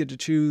guys get to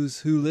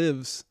choose who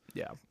lives.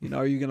 Yeah.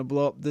 Are you going to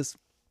blow up this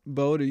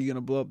boat? Or are you going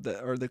to blow up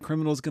or the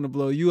criminal's going to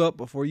blow you up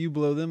before you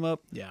blow them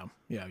up? Yeah.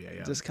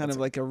 Just kind of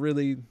like a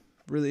really,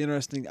 really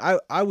interesting.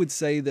 I would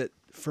say that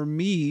for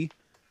me,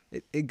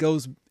 it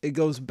goes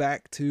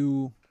back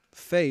to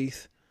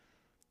faith.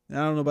 And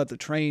I don't know about the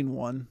train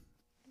one.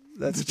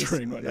 That's the just,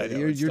 train one.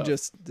 You're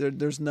just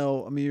there's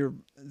no. I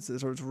mean, it's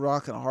a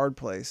rock and a hard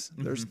place.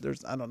 Mm-hmm.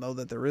 There's I don't know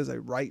that there is a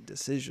right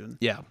decision.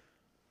 Yeah.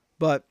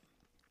 But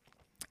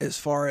as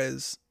far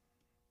as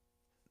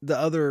the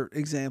other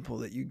example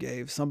that you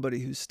gave, somebody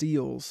who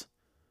steals,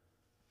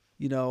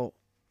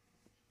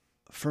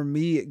 for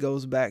me it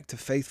goes back to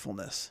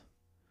faithfulness.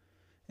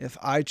 If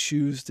I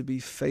choose to be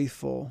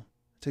faithful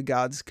to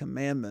God's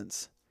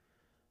commandments,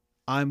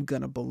 I'm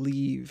gonna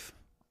believe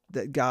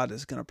that God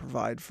is gonna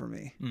provide for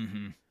me.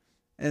 Mm-hmm.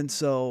 And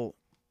so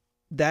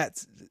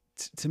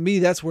to me,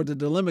 that's where the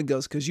dilemma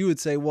goes. Because you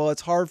would say, well,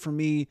 it's hard for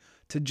me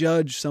to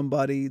judge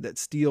somebody that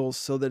steals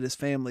so that his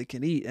family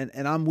can eat.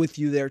 And I'm with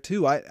you there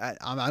too. I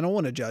don't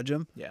want to judge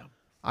him. Yeah.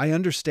 I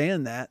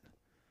understand that.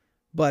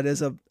 But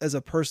as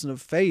a person of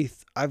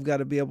faith, I've got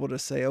to be able to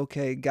say,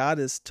 okay, God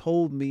has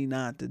told me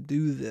not to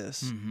do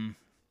this. Mm-hmm.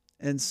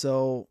 And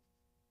so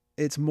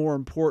it's more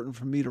important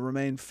for me to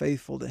remain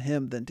faithful to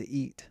him than to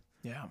eat.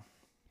 Yeah.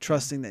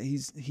 Trusting that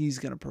he's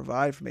going to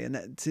provide for me. And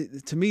that,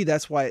 to me,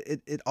 that's why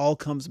it all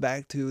comes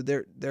back to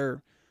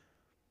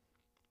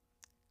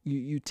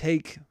you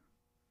take,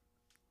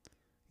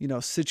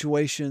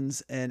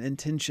 situations and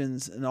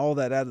intentions and all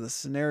that out of the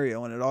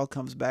scenario. And it all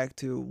comes back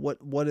to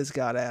what has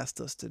God asked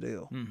us to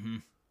do? Mm-hmm.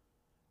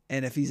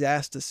 And if he's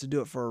asked us to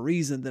do it for a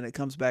reason, then it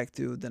comes back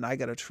to, then I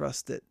got to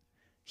trust that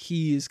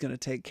he is going to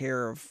take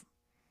care of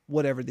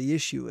whatever the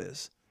issue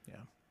is.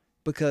 Yeah.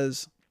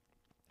 Because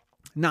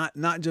not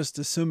just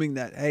assuming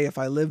that, hey, if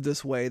I live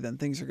this way, then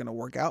things are going to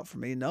work out for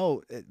me.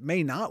 No, it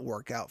may not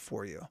work out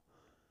for you,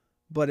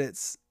 but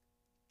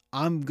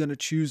I'm going to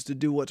choose to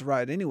do what's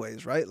right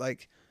anyways, right?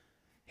 Like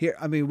here,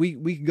 I mean,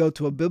 we could go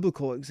to a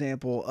biblical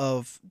example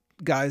of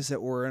guys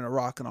that were in a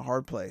rock and a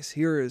hard place.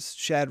 Here is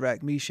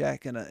Shadrach,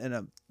 Meshach,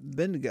 and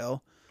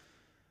Abednego.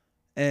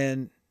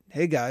 And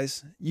hey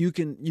guys, you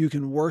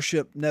can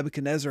worship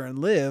Nebuchadnezzar and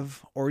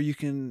live, or you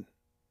can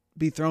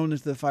be thrown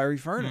into the fiery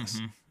furnace.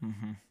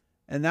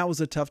 And that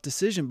was a tough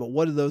decision. But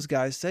what do those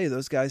guys say?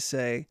 Those guys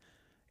say,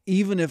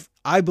 even if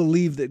I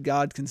believe that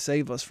God can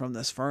save us from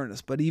this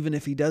furnace, but even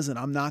if he doesn't,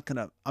 I'm not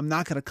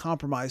gonna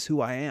compromise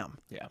who I am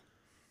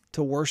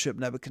to worship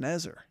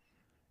Nebuchadnezzar.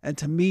 And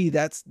to me,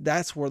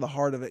 that's where the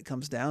heart of it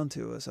comes down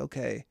to is,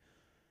 okay,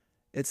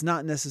 it's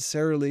not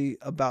necessarily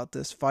about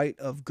this fight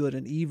of good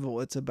and evil.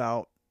 It's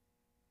about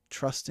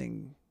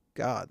trusting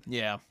God.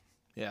 Yeah.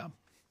 Yeah.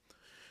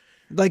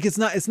 Like it's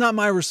not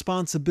my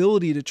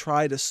responsibility to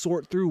try to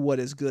sort through what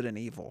is good and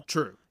evil.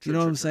 True. You know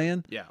what I'm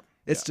saying? Yeah.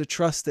 It's to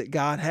trust that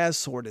God has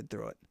sorted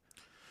through it.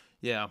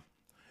 Yeah.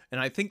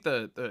 And I think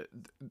the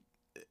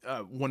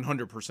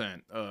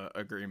 100%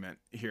 agreement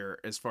here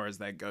as far as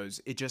that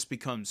goes. It just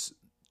becomes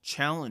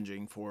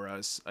challenging for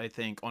us, I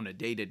think, on a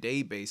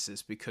day-to-day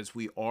basis, because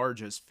we are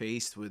just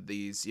faced with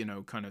these,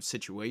 kind of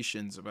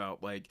situations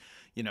about like,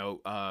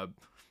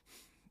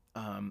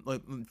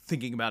 like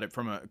thinking about it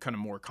from a kind of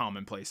more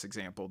commonplace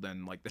example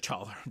than like the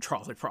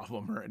trolley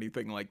problem or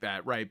anything like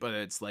that, right? But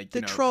it's like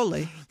the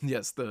trolley.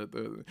 Yes,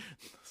 the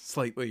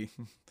slightly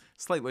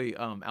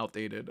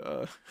outdated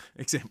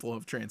example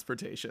of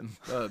transportation.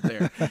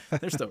 They're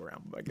still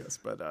around, I guess.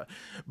 But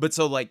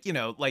so like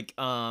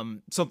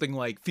something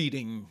like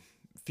feeding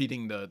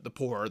the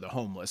poor or the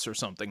homeless or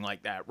something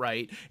like that,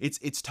 right?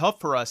 It's tough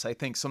for us, I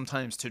think,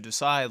 sometimes to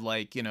decide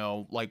like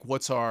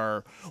what's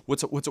our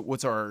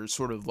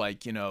sort of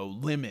like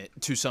limit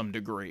to some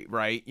degree,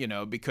 right?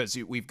 Because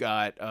we've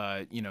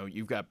got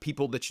you've got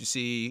people that you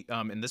see,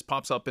 and this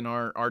pops up in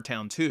our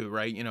town too,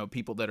 right?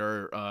 People that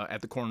are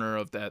at the corner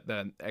of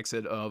that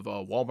exit of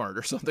Walmart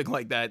or something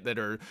like that that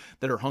are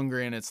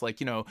hungry, and it's like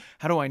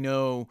how do I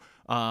know?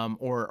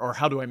 Or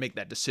how do I make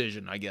that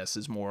decision, I guess,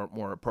 is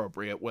more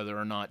appropriate, whether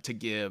or not to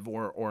give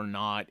or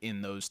not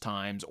in those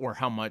times, or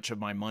how much of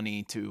my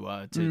money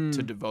to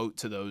devote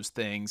to those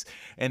things.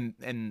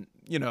 And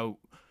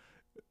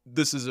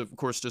this is, of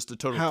course, just a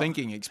total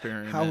thinking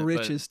experiment. How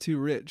rich is too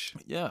rich?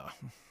 Yeah.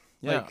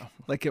 Yeah.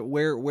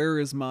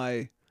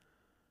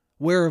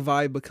 Where have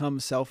I become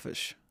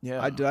selfish?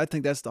 Yeah. I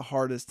think that's the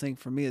hardest thing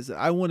for me, is that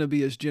I want to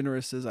be as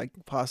generous as I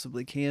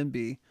possibly can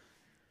be,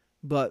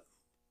 but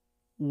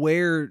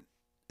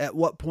at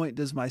what point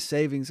does my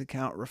savings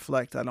account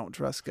reflect I don't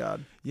trust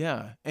God?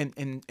 Yeah. And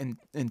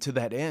to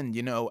that end,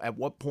 at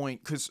what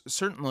point, because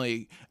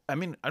certainly, I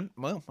mean,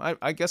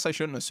 I guess I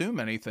shouldn't assume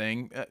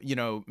anything.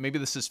 Maybe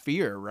this is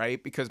fear,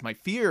 right? Because my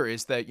fear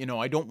is that,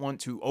 I don't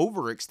want to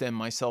overextend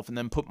myself and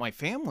then put my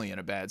family in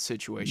a bad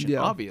situation,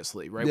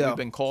 obviously, right? Yeah. We've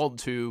been called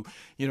to,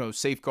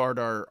 safeguard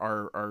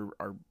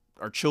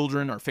our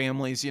children, our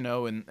families,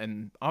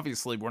 and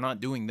obviously we're not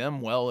doing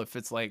them well if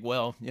it's like,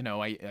 well,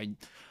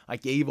 I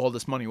gave all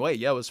this money away.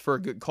 Yeah, it was for a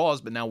good cause,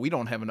 but now we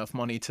don't have enough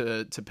money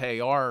to pay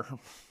our,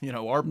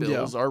 our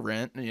bills, our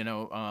rent,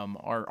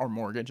 our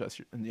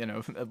mortgage,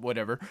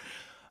 whatever.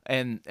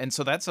 And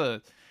so that's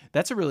a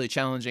really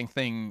challenging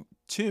thing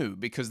too,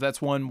 because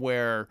that's one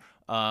where,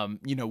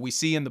 we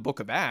see in the book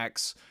of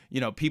Acts,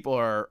 people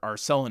are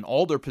selling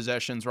all their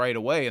possessions right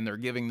away and they're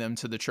giving them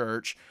to the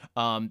church,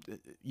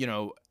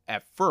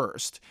 at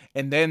first.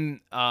 And then,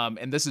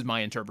 and this is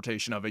my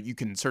interpretation of it, you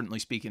can certainly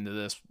speak into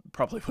this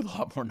probably with a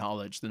lot more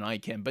knowledge than I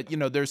can, but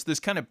there's this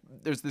kind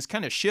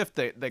of shift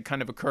that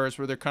kind of occurs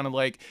where they're kind of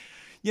like,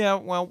 yeah,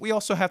 well, we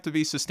also have to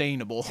be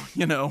sustainable,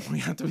 we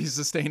have to be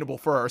sustainable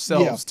for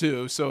ourselves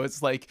too. So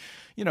it's like,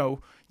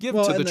 give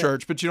to the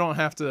church, but you don't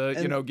have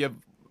to, give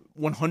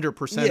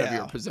 100% of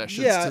your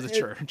possessions to the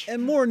church.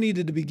 And more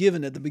needed to be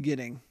given at the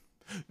beginning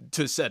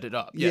to set it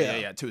up.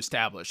 Yeah. To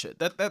establish it.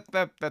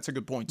 That's a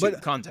good point too.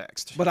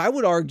 Context. But I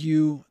would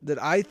argue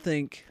that I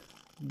think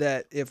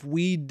that if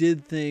we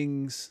did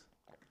things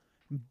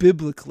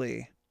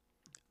biblically,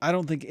 I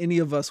don't think any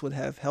of us would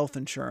have health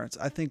insurance.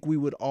 I think we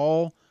would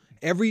all,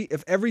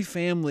 if every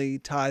family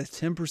tithed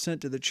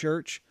 10% to the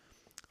church,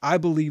 I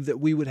believe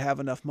that we would have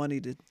enough money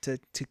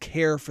to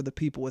care for the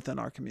people within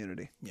our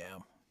community. Yeah.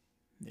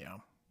 Yeah.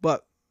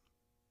 But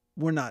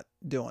we're not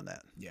doing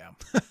that. Yeah.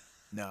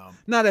 No.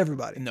 Not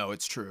everybody. No,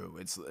 it's true.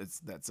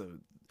 That's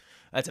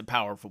a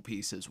powerful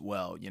piece as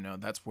well.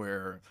 That's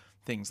where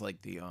things like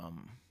I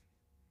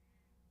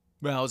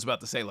was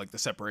about to say like the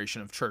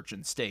separation of church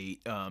and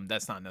state.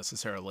 That's not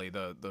necessarily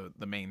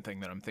the main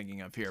thing that I'm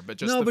thinking of here, but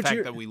just the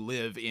fact that we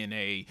live in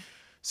a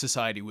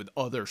society with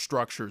other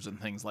structures and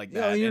things like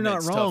that. You're and not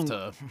it's wrong.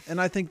 Tough to... And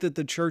I think that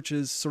the church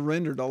has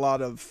surrendered a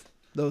lot of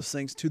those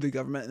things to the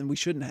government, and we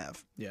shouldn't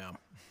have. Yeah.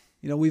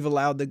 We've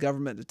allowed the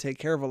government to take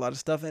care of a lot of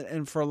stuff.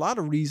 And for a lot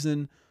of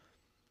reason,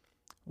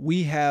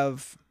 we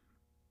have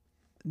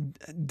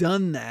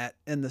done that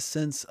in the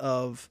sense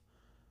of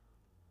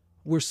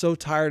we're so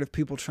tired of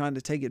people trying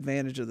to take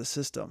advantage of the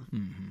system.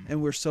 Mm-hmm.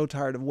 And we're so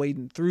tired of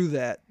wading through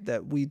that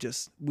we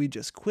just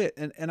quit.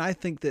 And I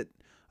think that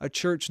a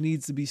church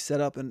needs to be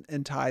set up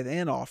in tithe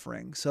and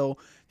offering. So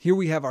here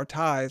we have our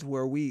tithe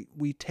where we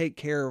take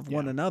care of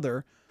one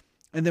another.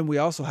 And then we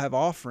also have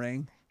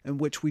offering in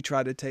which we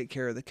try to take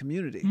care of the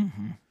community.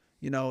 Mm-hmm.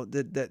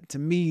 that to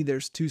me,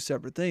 there's two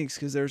separate things,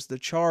 because there's the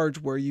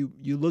charge where you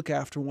look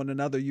after one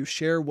another, you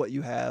share what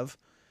you have,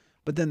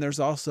 but then there's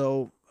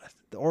also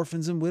the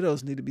orphans and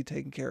widows need to be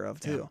taken care of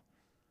too.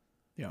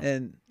 Yeah.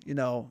 And,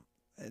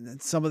 and then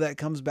some of that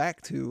comes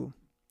back to,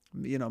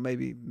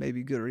 maybe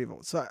good or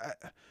evil. So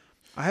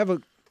I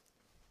have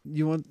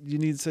you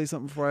need to say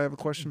something before I have a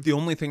question? The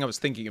only thing I was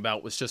thinking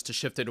about was just to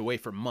shift it away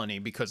from money,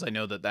 because I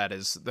know that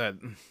is.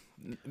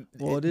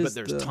 Well, it is, but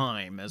there's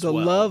time as well. The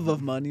love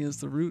of money is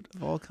the root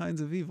of all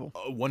kinds of evil.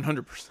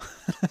 100%.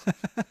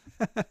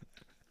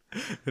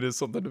 It is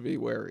something to be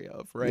wary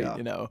of, right?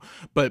 Yeah.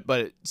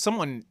 But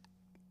someone,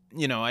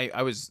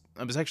 I was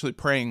actually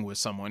praying with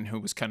someone who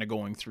was kind of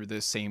going through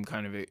this same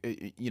kind of,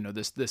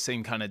 this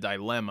same kind of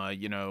dilemma.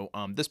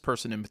 This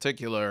person in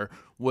particular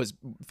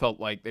felt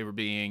like they were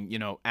being,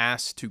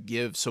 asked to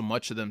give so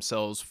much of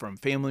themselves from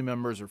family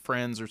members or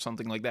friends or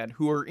something like that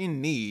who are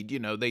in need.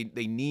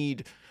 They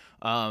need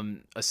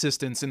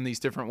assistance in these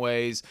different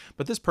ways,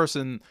 but this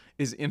person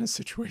is in a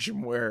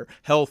situation where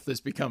health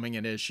is becoming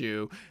an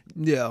issue.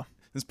 Yeah.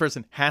 This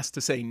person has to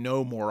say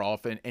no more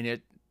often,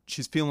 and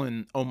she's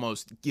feeling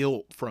almost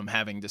guilt from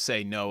having to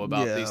say no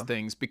about these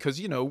things, because,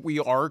 we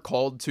are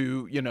called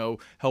to,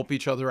 help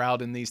each other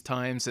out in these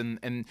times. And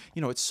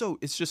it's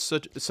just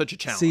such a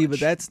challenge. See, but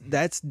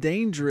that's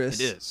dangerous.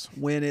 It is.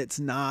 When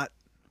it's not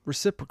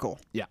reciprocal.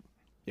 Yeah.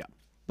 Yeah.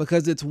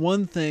 Because it's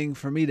one thing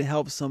for me to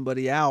help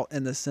somebody out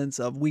in the sense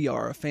of we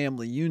are a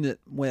family unit,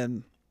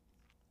 when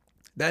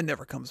that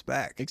never comes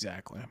back.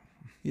 Exactly.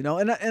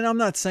 And I'm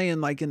not saying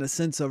like in a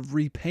sense of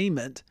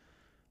repayment,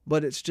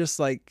 but it's just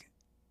like,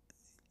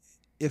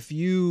 if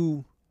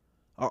you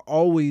are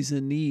always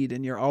in need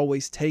and you're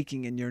always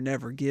taking and you're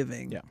never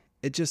giving,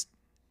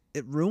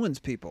 it ruins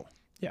people.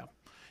 Yeah.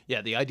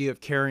 Yeah. The idea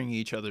of carrying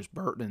each other's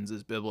burdens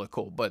is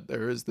biblical, but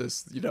there is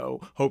this,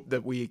 hope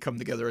that we come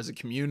together as a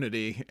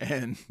community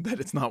and that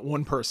it's not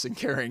one person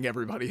carrying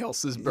everybody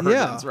else's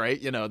burdens,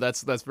 right?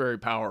 That's very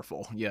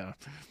powerful. Yeah.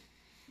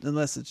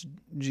 Unless it's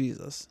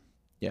Jesus.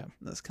 Yeah.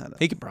 That's kind of,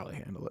 he can probably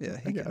handle it. Yeah,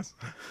 I guess.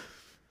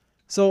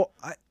 So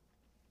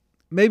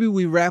maybe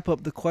we wrap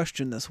up the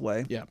question this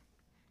way. Yeah.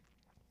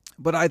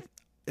 But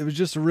it was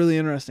just a really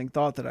interesting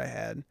thought that I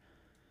had.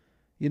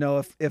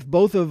 If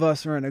both of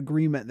us are in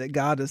agreement that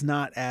God is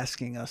not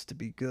asking us to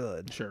be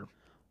good. Sure.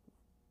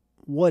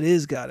 What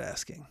is God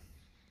asking?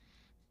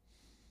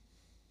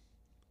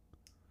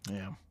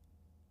 Yeah.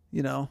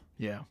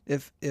 Yeah.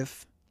 If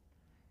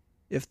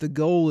the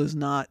goal is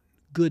not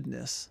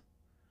goodness,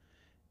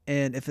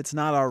 and if it's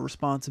not our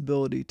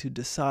responsibility to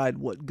decide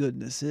what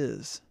goodness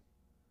is,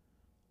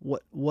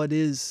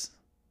 what's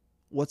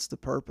the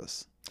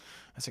purpose?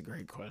 That's a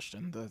great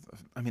question.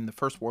 The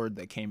first word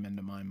that came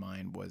into my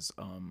mind was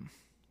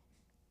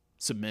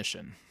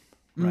submission,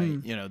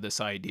 right? This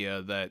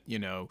idea that,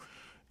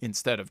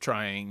 instead of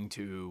trying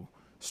to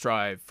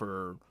strive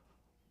for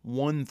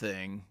one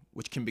thing,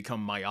 which can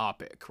become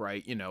myopic,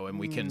 right? And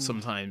we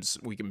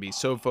can be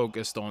so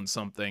focused on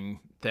something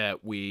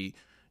that we,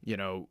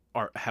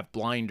 have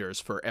blinders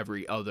for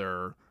every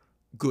other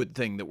good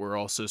thing that we're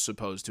also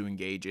supposed to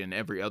engage in,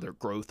 every other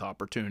growth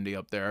opportunity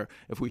up there.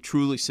 If we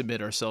truly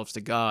submit ourselves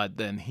to God,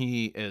 then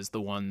He is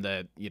the one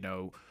that,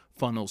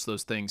 funnels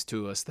those things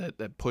to us,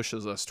 that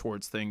pushes us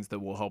towards things that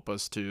will help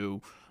us to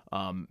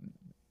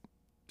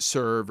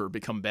serve or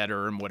become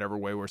better in whatever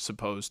way we're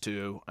supposed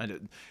to.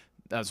 And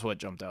that's what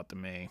jumped out to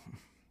me.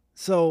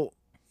 So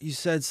you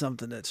said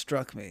something that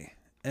struck me,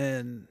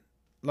 and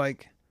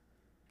like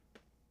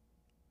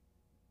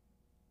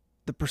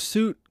the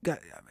pursuit,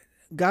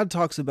 God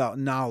talks about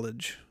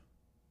knowledge.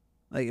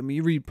 Like,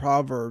 you read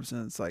Proverbs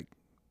and it's like,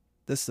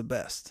 this is the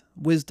best.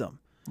 Wisdom.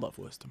 Love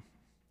wisdom.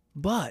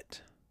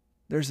 But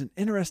there's an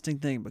interesting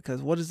thing,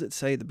 because what does it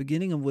say? The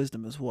beginning of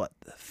wisdom is what?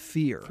 The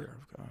fear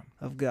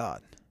of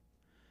God.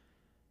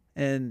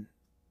 And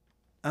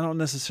I don't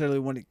necessarily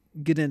want to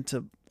get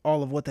into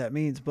all of what that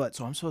means, but...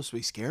 So I'm supposed to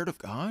be scared of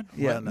God?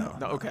 Yeah, what?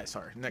 No. Okay,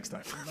 sorry. Next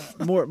time.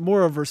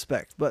 more of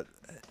respect. But,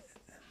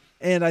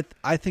 and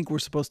I think we're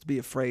supposed to be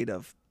afraid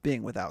of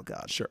being without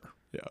God. Sure.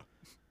 Yeah.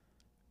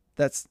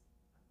 That's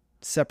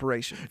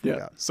separation from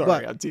God.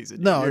 Sorry, I'm teasing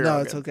you. No,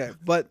 it's okay.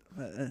 But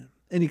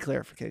any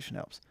clarification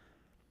helps.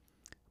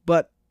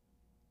 But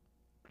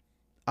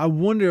I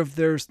wonder if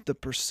there's the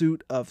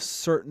pursuit of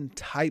certain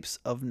types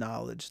of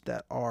knowledge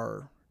that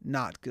are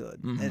not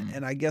good. Mm-hmm.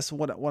 And I guess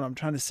what I'm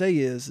trying to say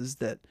is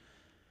that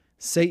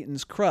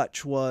Satan's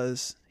crutch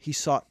was he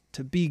sought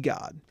to be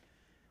God.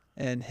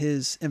 And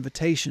his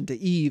invitation to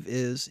Eve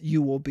is,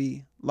 you will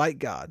be like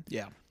God.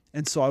 Yeah.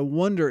 And so I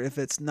wonder if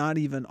it's not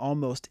even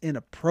almost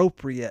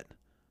inappropriate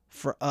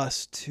for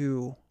us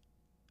to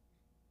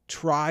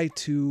try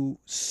to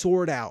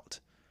sort out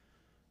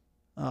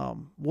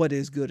what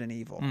is good and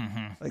evil.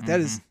 Mm-hmm. Like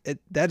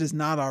that is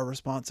not our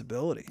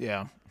responsibility.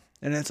 Yeah.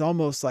 And it's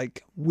almost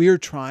like we're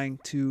trying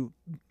to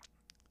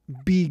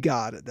be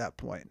God at that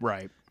point.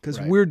 Right. Because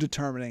we're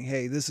determining,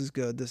 hey, this is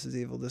good, this is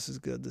evil, this is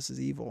good, this is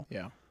evil.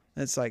 Yeah.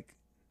 And it's like,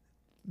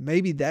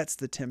 maybe that's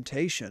the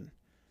temptation.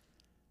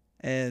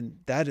 And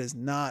that is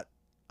not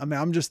I mean,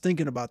 I'm just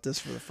thinking about this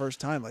for the first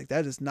time. Like,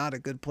 that is not a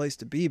good place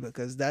to be,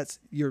 because that's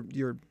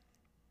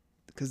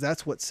because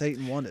that's what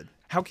Satan wanted.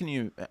 How can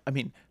you, I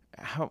mean,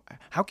 how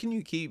can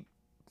you keep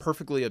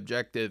perfectly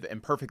objective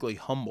and perfectly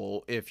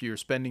humble if you're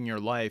spending your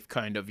life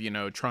kind of,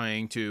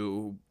 trying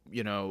to,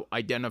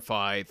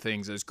 identify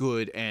things as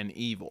good and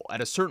evil?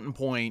 At a certain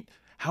point,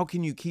 how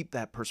can you keep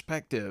that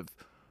perspective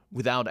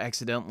without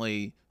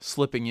accidentally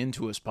slipping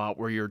into a spot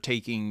where you're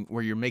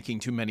making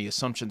too many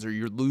assumptions, or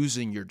you're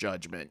losing your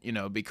judgment,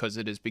 because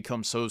it has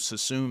become so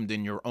subsumed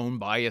in your own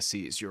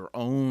biases, your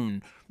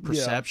own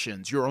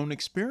perceptions, your own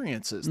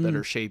experiences that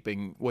are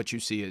shaping what you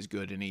see as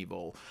good and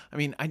evil. I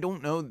mean, I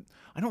don't know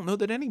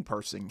that any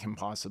person can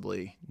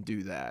possibly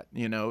do that,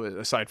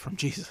 aside from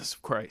Jesus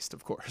Christ,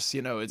 of course.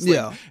 It's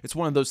like, it's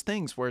one of those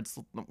things where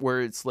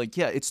it's like,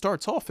 yeah, it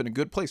starts off in a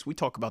good place. We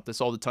talk about this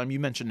all the time. You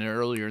mentioned it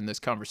earlier in this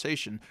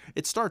conversation.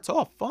 It starts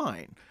off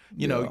fine.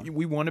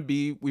 We want to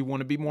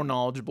be more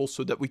knowledgeable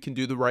so that we can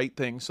do the right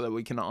thing, so that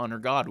we can honor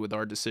God with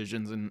our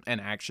decisions and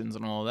actions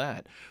and all of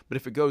that. But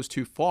if it goes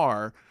too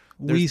far,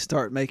 we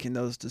start making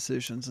those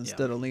decisions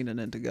instead of leaning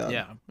into God.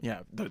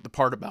 Yeah. The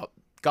part about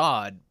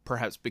God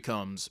perhaps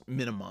becomes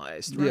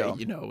minimized, right?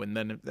 And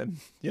then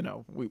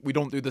we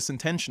don't do this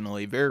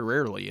intentionally, very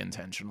rarely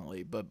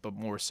intentionally, but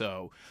more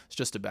so it's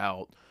just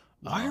about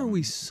why are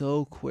we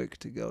so quick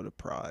to go to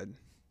pride?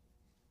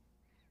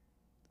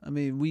 I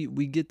mean,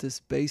 we get this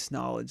base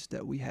knowledge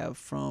that we have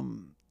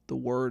from the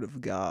Word of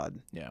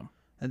God. Yeah.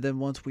 And then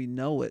once we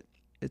know it,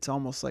 it's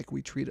almost like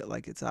we treat it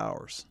like it's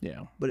ours.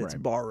 Yeah. But it's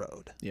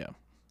borrowed. Yeah.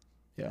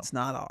 Yeah. It's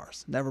not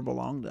ours. Never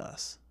belonged to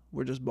us.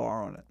 We're just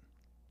borrowing it.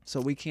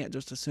 So we can't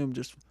just assume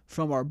just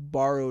from our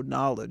borrowed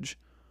knowledge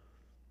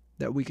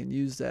that we can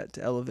use that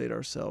to elevate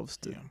ourselves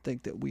to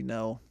think that we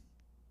know.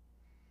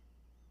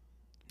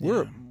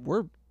 We're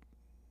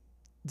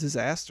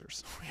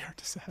disasters. We are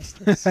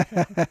disasters.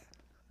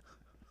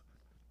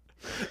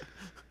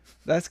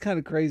 That's kind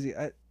of crazy.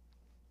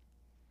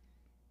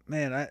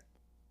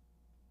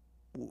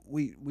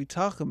 We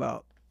talk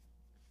about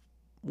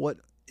what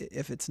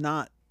if it's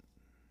not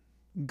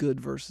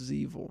good versus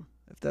evil,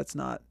 if that's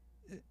not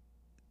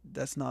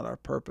our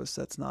purpose,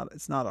 it's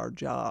not our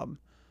job.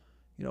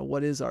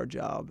 What is our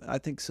job? I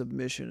think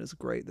submission is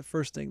great. The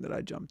first thing that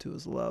I jump to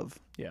is love.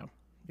 Yeah.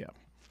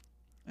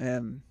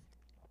 And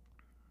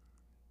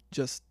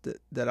just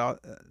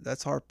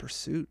that's our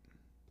pursuit.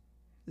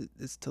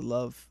 It's to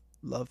love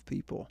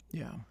people.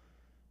 Yeah.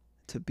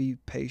 To be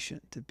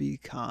patient, to be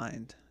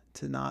kind,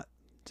 to not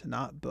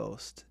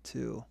boast,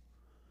 to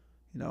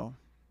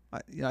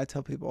I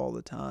tell people all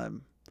the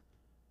time,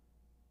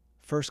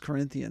 1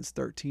 Corinthians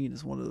 13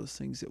 is one of those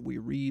things that we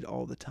read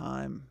all the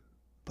time,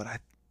 but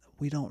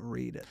we don't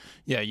read it.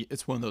 Yeah,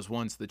 it's one of those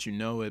ones that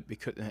it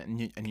because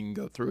and you can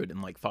go through it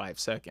in like 5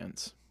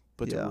 seconds,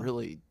 but to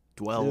really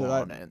dwell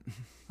on it.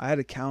 I had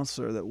a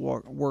counselor that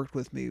worked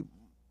with me,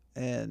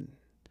 and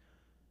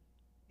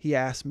he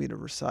asked me to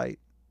recite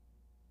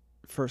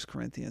 1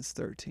 Corinthians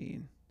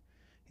 13.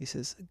 He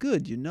says,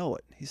 "Good, you know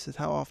it." He said,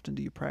 "How often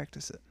do you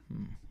practice it?"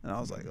 And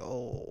I was like,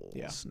 "Oh,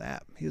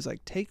 snap." He was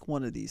like, "Take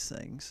one of these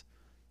things."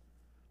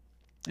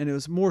 And it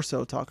was more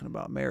so talking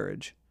about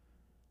marriage.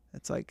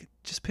 It's like,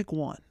 just pick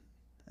one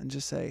and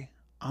just say,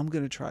 "I'm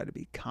going to try to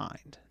be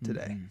kind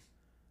today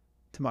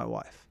to my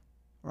wife,"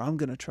 or "I'm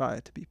going to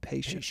try to be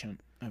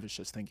patient." I was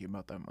just thinking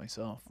about that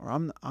myself. Or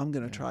I'm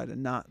going to try to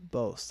not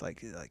boast.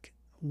 Like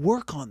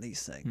work on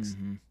these things.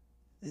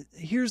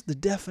 Here's the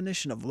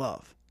definition of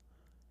love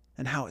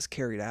and how it's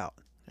carried out.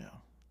 Yeah.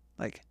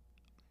 Like,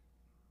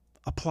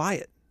 apply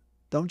it.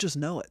 Don't just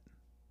know it.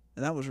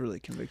 And that was really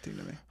convicting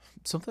to me.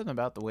 Something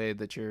about the way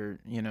that you're,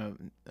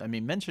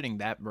 mentioning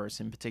that verse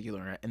in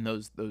particular and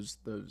those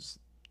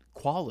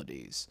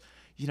qualities,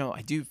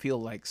 I do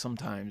feel like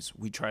sometimes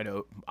we try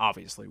to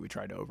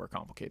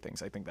overcomplicate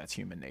things. I think that's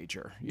human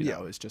nature,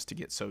 is just to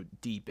get so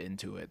deep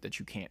into it that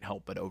you can't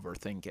help but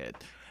overthink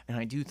it. And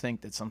I do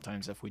think that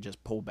sometimes if we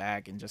just pull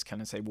back and just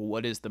kind of say, well,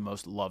 what is the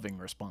most loving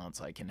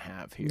response I can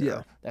have here?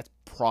 Yeah. That's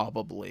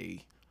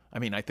probably,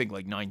 I think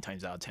like 9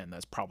 times out of 10,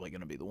 that's probably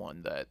going to be the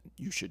one that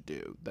you should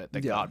do, that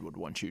God would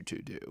want you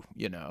to do,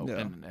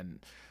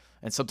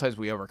 and sometimes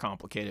we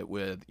overcomplicate it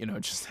with,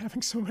 just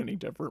having so many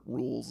different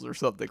rules or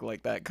something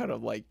like that, kind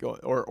of like,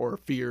 or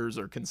fears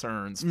or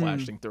concerns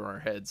flashing through our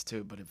heads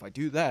too. But if I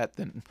do that,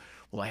 then,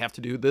 I have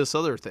to do this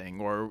other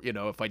thing. Or,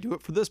 if I do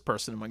it for this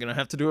person, am I going to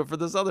have to do it for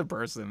this other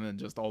person? And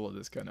just all of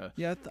this kind of.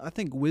 Yeah, I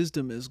think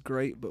wisdom is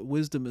great, but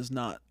wisdom is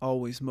not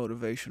always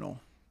motivational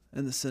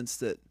in the sense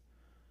that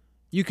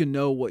you can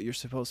know what you're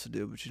supposed to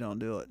do, but you don't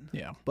do it.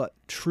 Yeah. But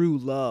true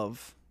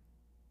love,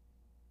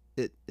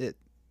 it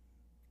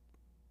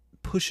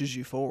pushes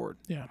you forward.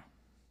 Yeah.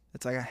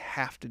 It's like, I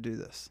have to do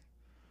this.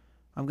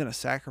 I'm going to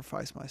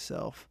sacrifice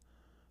myself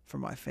for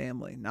my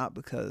family, not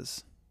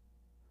because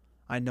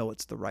I know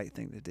it's the right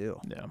thing to do.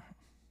 Yeah.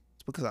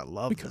 It's because I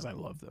love them. Because I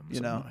love them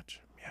so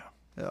much.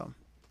 Yeah. Yeah.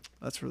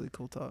 That's really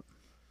cool talk.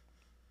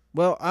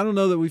 Well, I don't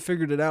know that we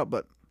figured it out,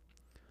 but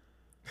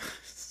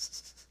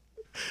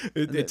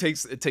It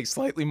takes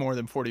slightly more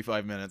than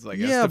 45 minutes, I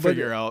guess, Yeah, to but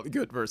figure out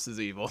good versus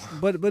evil.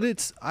 but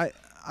it's I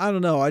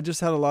don't know. I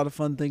just had a lot of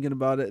fun thinking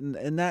about it,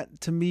 and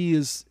that to me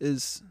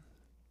is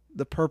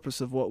the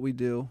purpose of what we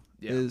do,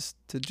 Yeah. is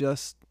to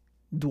just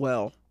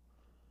dwell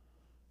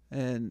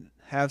and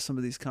have some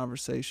of these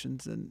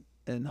conversations,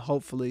 and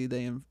hopefully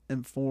they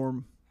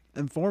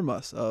inform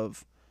us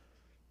of,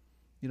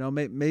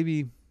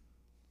 maybe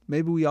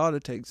we ought to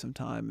take some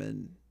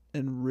time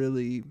and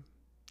really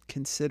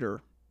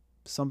consider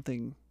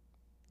something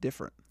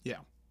different. Yeah.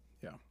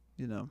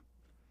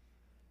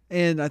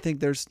 And I think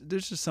there's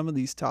just some of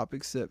these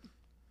topics that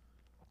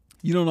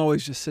you don't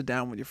always just sit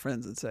down with your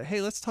friends and say,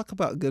 hey, let's talk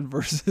about good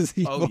versus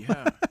evil. Oh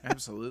yeah,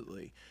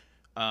 absolutely.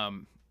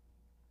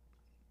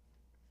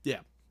 Yeah.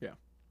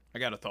 I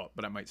got a thought,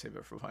 but I might save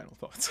it for final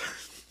thoughts.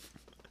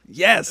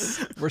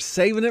 Yes, we're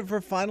saving it for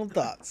final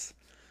thoughts,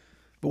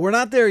 but we're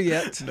not there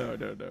yet. No.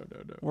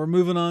 We're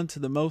moving on to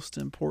the most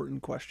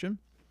important question,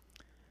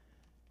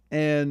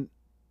 and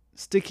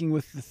sticking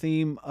with the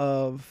theme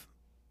of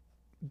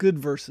good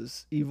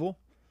versus evil.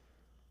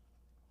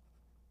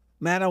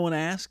 Matt, I want to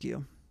ask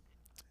you,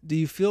 do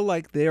you feel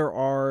like there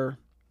are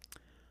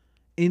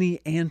any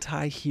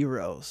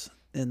anti-heroes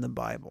in the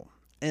Bible?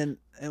 And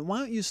why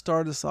don't you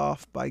start us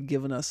off by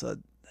giving us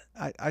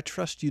I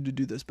trust you to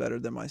do this better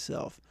than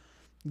myself.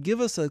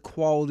 Give us a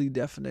quality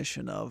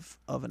definition of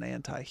an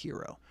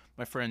anti-hero.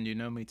 My friend, you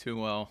know me too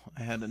well.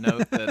 I had a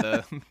note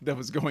that that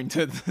was going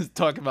to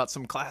talk about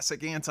some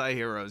classic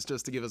anti-heroes,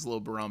 just to give us a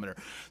little barometer.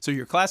 So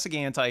your classic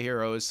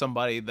anti-hero is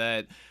somebody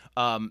that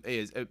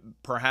is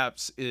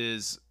perhaps a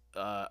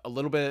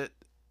little bit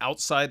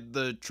outside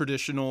the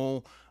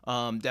traditional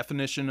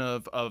definition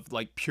of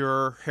like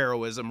pure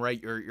heroism,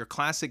 right? Your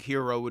classic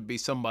hero would be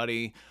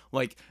somebody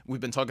like, we've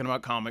been talking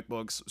about comic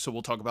books, so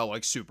we'll talk about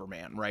like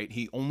Superman, right?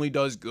 He only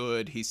does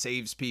good. He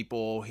saves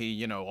people.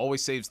 He,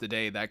 always saves the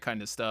day, that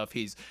kind of stuff.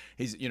 He's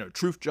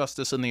truth,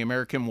 justice, in the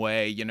American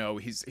way.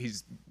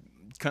 He's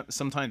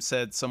sometimes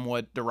said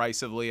somewhat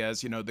derisively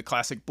as, the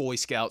classic Boy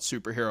Scout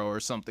superhero or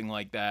something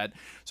like that.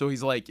 So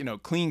he's like,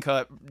 clean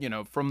cut,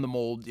 from the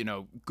mold,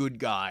 good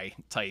guy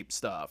type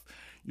stuff.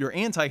 Your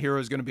anti-hero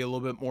is going to be a little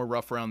bit more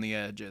rough around the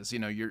edges.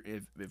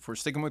 If we're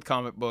sticking with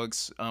comic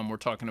books, we're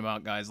talking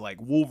about guys like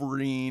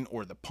Wolverine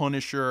or the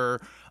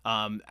Punisher.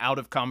 Out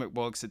of comic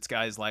books, it's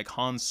guys like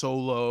Han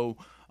Solo.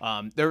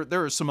 There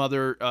are some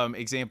other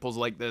examples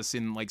like this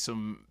in like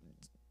some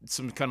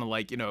kind of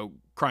like,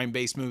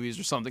 crime-based movies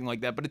or something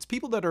like that, but it's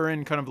people that are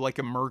in kind of like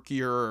a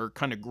murkier or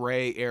kind of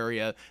gray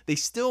area. They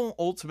still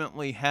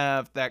ultimately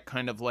have that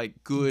kind of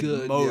like good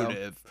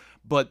motive, yeah,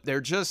 but they're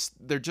just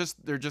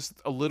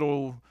a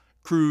little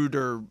crude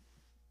or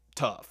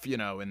tough,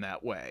 in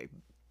that way.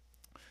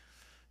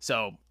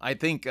 So I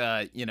think,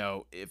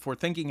 if we're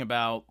thinking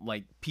about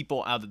like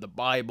people out of the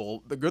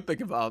Bible, the good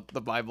thing about the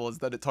Bible is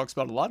that it talks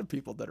about a lot of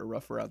people that are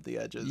rough around the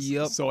edges.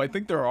 Yep. So I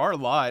think there are a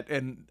lot.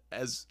 And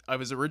as I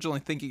was originally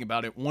thinking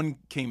about it, one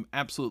came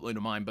absolutely to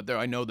mind, but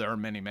I know there are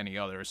many, many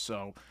others.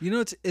 So,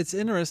 it's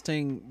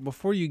interesting.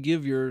 Before you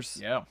give yours,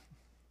 yeah,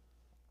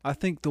 I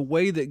think the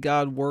way that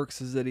God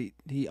works is that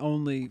he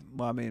only,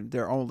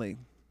 they're only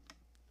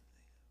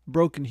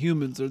broken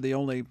humans are the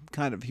only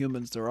kind of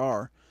humans there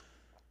are.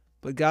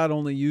 But God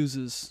only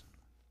uses,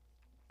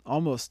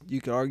 almost,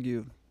 you could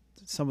argue,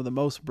 some of the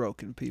most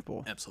broken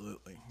people.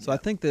 Absolutely. So yeah. I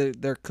think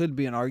that there could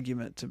be an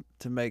argument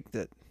to make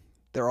that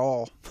they're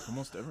all...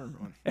 Almost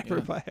everyone.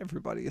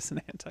 Everybody is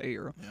an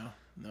anti-hero. Yeah.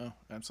 No,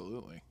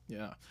 absolutely.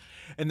 Yeah.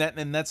 And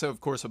that's, of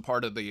course, a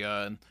part of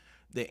the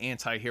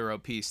anti-hero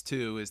piece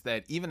too, is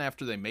that even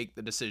after they make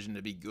the decision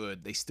to be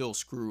good, they still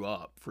screw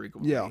up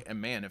frequently. Yeah.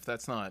 And man, if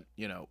that's not,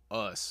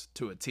 us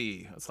to a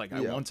T, it's like, I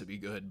Yeah. want to be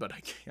good, but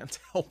I can't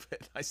help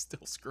it. I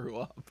still screw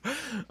up.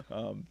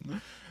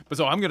 But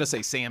so I'm going to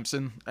say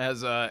Samson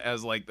as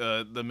like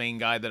the main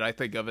guy that I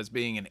think of as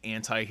being an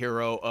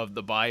anti-hero of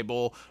the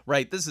Bible,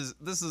 right? This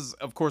is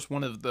of course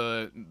one of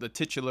the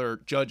titular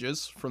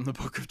judges from the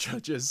book of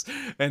Judges.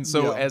 And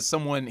so as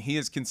someone, he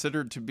is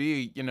considered to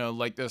be,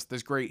 like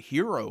this great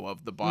hero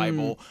of the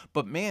Bible.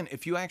 But man,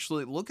 if you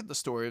actually look at the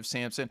story of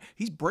Samson,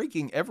 he's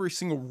breaking every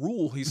single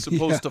rule he's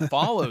supposed to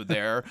follow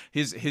there.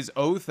 His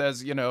oath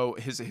as,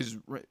 his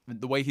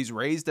the way he's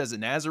raised as a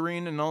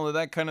Nazarene and all of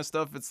that kind of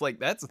stuff. It's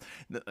like,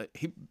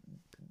 he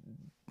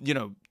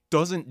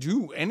doesn't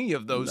do any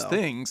of those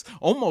things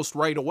almost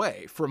right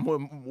away from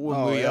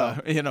when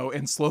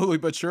and slowly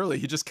but surely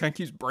he just kind of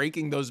keeps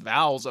breaking those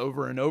vows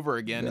over and over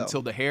again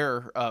until the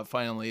hair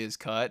finally is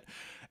cut.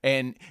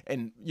 And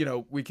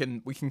we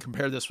can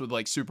compare this with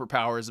like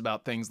superpowers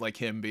about things like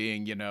him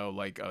being,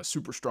 like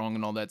super strong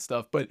and all that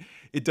stuff. But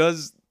it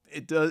is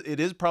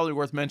probably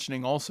worth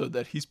mentioning also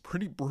that he's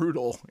pretty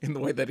brutal in the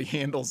way that he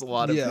handles a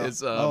lot of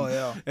his.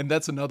 And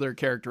that's another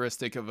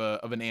characteristic of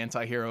an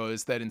anti-hero,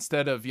 is that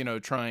instead of,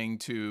 trying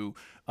to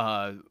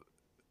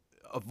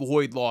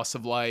avoid loss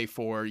of life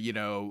or,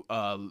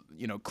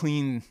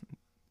 clean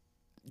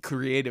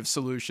creative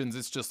solutions.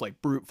 It's just like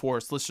brute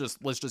force. Let's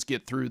just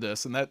get through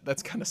this, and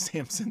that's kind of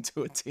Samson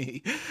to a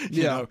T.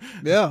 You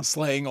know,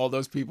 slaying all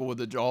those people with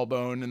the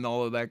jawbone and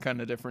all of that kind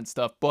of different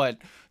stuff, but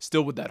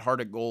still with that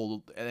heart of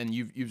gold. And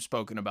you've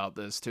spoken about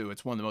this too.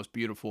 It's one of the most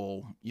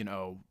beautiful,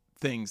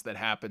 things that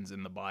happens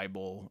in the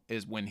Bible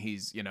is when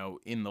he's,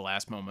 in the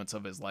last moments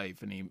of his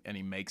life, and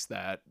he makes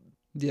that.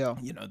 Yeah.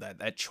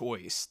 That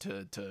choice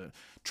to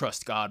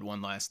trust God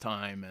one last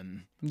time,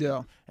 and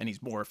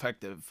he's more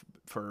effective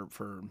for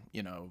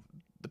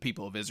the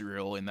people of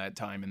Israel in that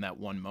time, in that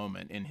one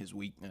moment, in his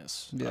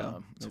weakness. Yeah.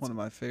 It's one of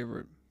my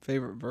favorite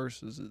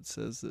verses. It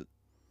says that,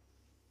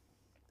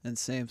 and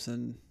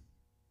Samson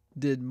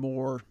did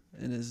more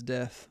in his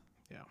death.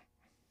 Yeah.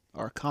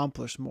 Or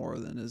accomplished more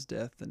than his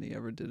death than he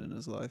ever did in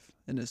his life.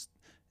 And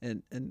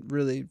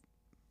really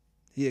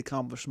he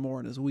accomplished more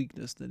in his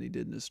weakness than he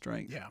did in his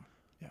strength. Yeah.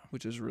 Yeah,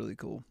 which is really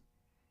cool,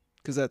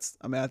 because that's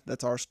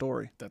our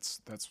story. That's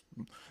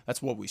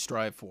what we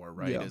strive for,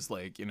 right? Yeah. Is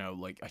like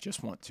I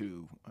just want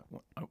to.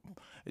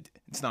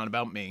 It's not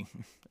about me;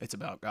 it's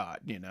about God.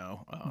 Yeah.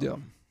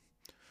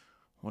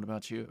 What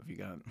about you? Have you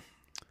got?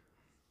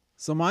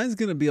 So mine's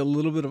gonna be a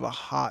little bit of a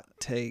hot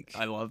take.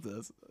 I love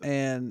this,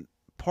 and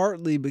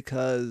partly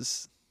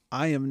because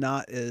I am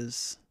not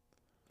as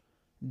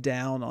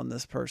down on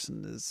this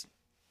person as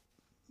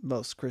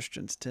most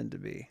Christians tend to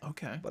be.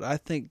 Okay. But I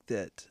think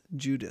that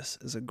Judas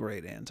is a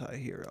great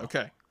anti-hero.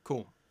 Okay,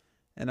 cool.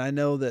 And I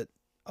know that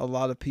a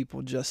lot of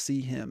people just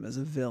see him as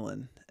a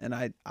villain,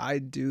 and I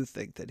do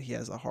think that he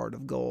has a heart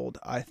of gold.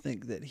 I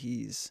think that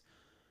he's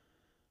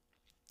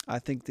a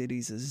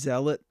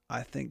zealot.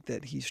 I think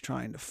that he's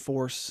trying to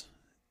force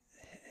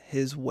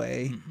his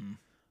way. Mm-hmm.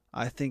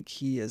 I think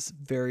he is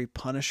very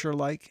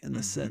Punisher-like in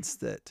the sense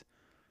that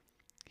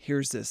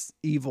here's this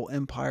evil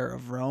empire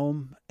of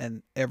Rome,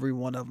 and every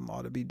one of them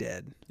ought to be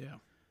dead. Yeah.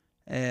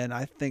 And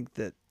I think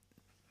that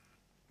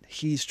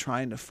he's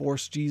trying to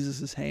force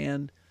Jesus'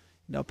 hand.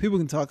 People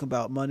can talk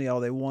about money all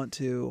they want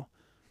to.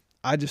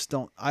 I just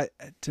don't.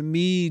 To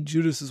me,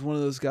 Judas is one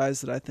of those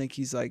guys that I think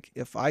he's like,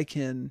 if I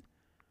can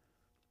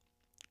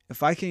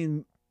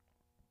get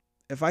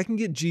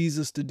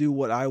Jesus to do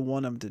what I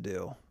want him to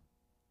do,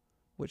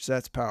 which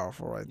that's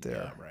powerful right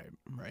there. Yeah,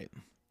 right.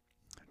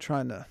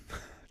 Trying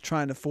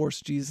to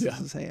force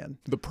Jesus' hand.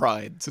 The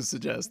pride to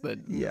suggest that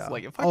it's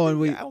like, if I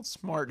can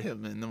outsmart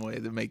him in the way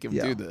to make him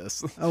do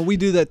this. Oh, we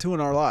do that too in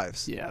our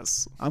lives.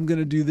 Yes. I'm going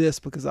to do this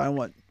because I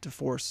want to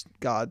force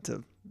God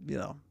to,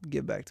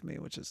 give back to me,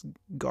 which is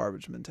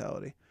garbage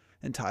mentality.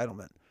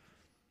 Entitlement.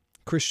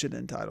 Christian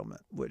entitlement,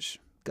 which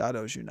God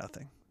owes you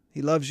nothing.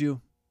 He loves you.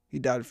 He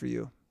died for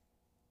you.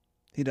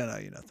 He doesn't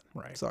owe you nothing.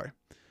 Right. Sorry.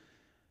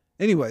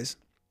 Anyways,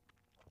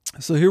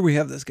 so here we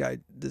have this guy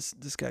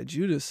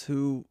Judas,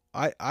 who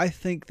I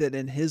think that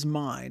in his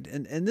mind,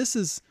 and this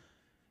is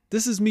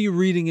me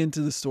reading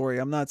into the story.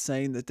 I'm not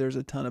saying that there's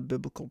a ton of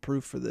biblical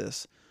proof for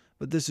this,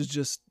 but this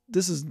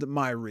is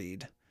my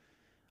read.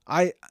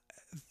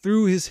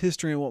 Through his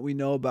history and what we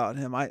know about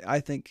him, I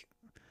think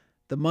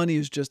the money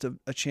is just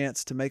a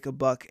chance to make a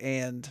buck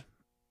and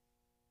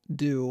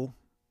do,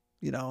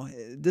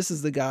 this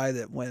is the guy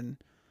that when,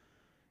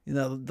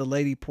 the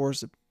lady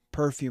pours the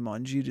perfume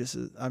on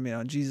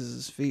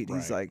Jesus' feet, right.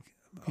 He's like,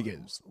 we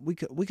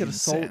could have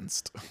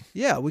sold.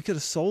 Yeah, we could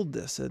have sold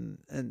this,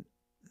 and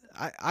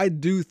I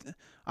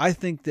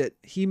think that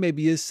he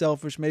maybe is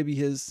selfish, maybe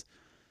his,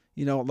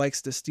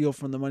 likes to steal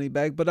from the money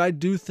bag, but I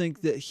do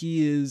think that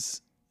he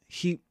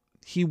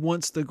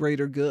wants the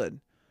greater good.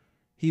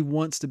 He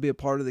wants to be a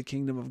part of the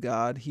kingdom of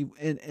God.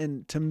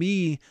 And to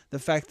me, the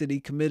fact that he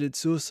committed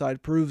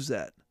suicide proves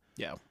that.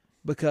 Yeah.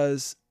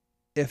 Because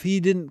if he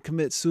didn't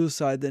commit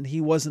suicide, then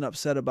he wasn't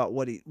upset about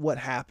what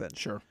happened.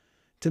 Sure.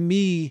 To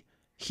me,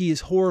 he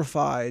is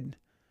horrified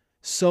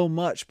so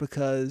much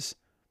because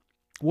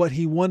what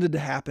he wanted to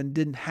happen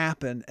didn't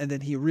happen, and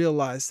then he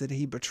realized that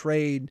he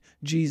betrayed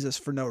Jesus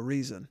for no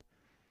reason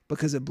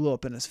because it blew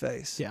up in his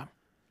face. Yeah.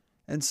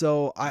 And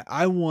so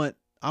I want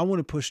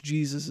to push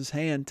Jesus'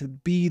 hand to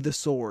be the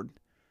sword.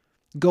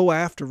 Go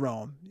after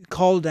Rome.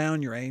 Call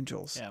down your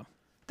angels. Yeah.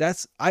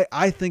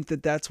 I think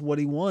that that's what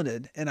he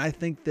wanted. And I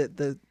think that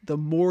the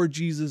more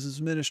Jesus'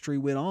 ministry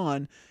went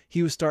on,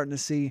 he was starting to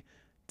see,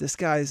 this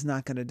guy is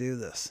not going to do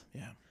this.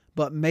 Yeah.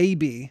 But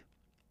maybe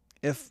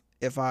if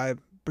I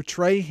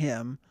betray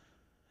him,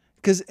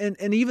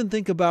 and even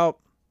think about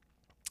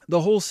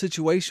the whole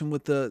situation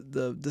with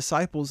the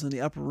disciples in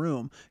the upper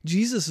room.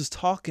 Jesus is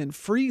talking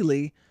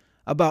freely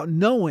about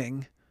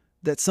knowing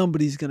that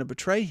somebody's going to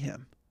betray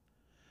him.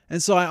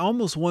 And so I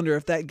almost wonder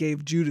if that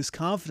gave Judas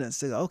confidence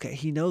to go, okay,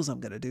 he knows I'm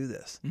going to do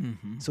this.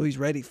 Mm-hmm. So he's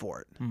ready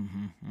for it.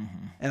 Mm-hmm,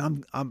 mm-hmm.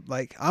 And I'm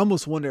like, I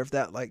almost wonder if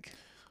that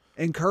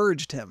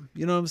encouraged him.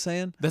 You know what I'm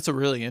saying? That's a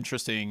really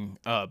interesting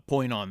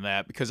point on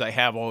that, because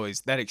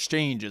that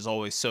exchange is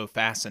always so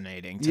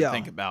fascinating to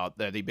think about,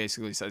 that he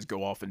basically says,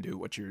 go off and do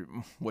what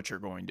you're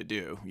going to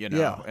do,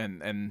 Yeah.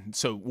 And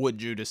so would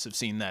Judas have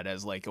seen that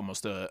as like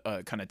almost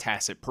a kind of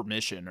tacit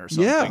permission or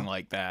something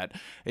like that?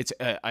 It's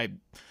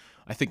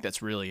I think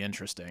that's really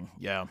interesting.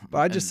 Yeah. But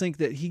I just think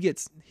that he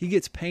gets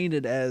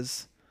painted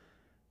as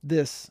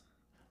this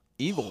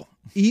Evil.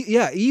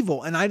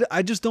 evil, and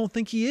I just don't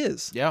think he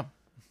is. Yeah.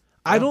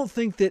 I don't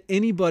think that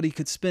anybody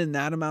could spend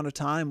that amount of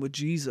time with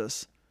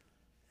Jesus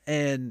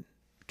and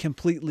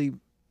completely.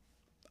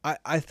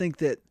 I think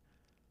that,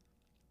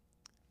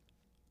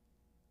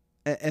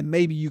 and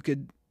maybe you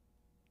could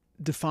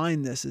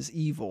define this as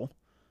evil,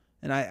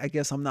 and I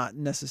guess I'm not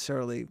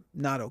necessarily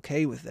not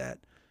okay with that,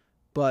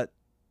 but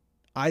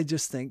I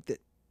just think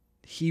that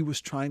he was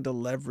trying to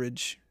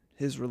leverage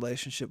his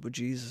relationship with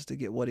Jesus to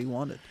get what he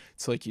wanted.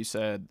 It's like you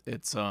said,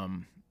 it's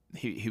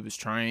he was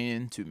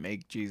trying to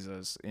make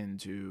Jesus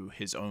into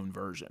his own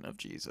version of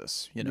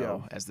Jesus, you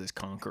know, as this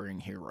conquering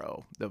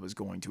hero that was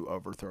going to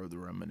overthrow the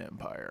Roman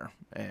Empire.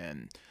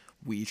 And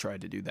we try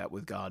to do that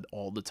with God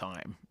all the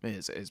time,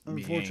 as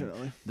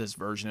being this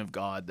version of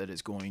God that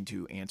is going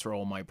to answer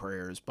all my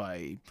prayers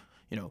by,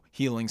 you know,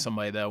 healing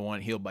somebody that I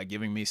want healed, by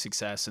giving me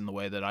success in the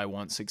way that I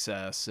want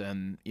success.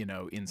 And, you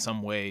know, in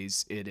some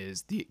ways it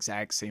is the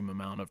exact same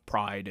amount of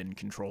pride and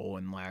control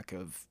and lack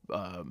of,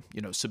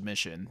 you know,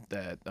 submission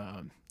that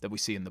we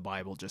see in the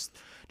Bible, just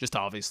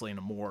obviously in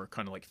a more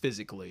kind of like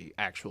physically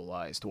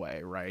actualized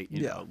way, right?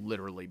 You know,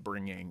 literally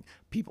bringing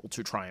people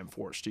to try and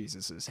force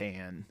Jesus's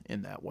hand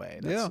in that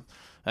way.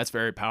 That's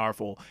very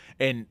powerful.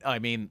 And I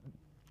mean,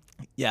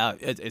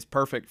 it's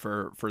perfect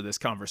for this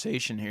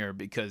conversation here,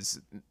 because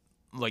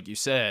like you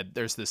said,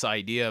 there's this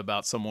idea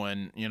about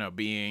someone, you know,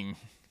 being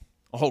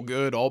all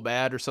good, all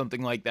bad, or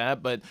something like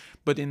that. But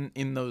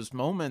in those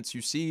moments,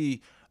 you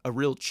see a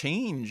real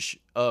change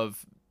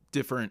of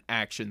different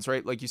actions,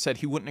 right? Like you said,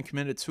 he wouldn't have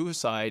committed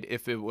suicide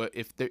if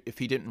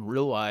he didn't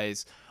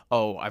realize,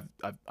 oh,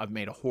 I've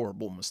made a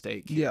horrible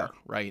mistake here,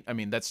 right? I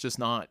mean, that's just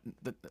not.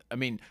 I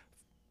mean,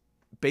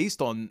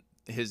 based on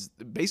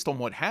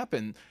what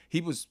happened, he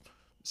was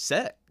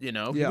set, you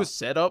know, he was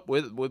set up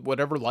with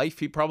whatever life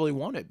he probably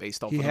wanted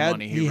based off of the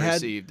money he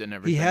received and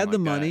everything. He had like the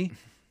money,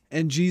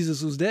 and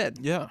Jesus was dead.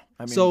 Yeah,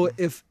 I mean, so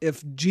if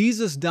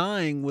Jesus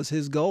dying was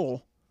his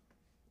goal,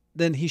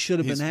 then he should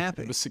have been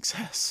happy. It was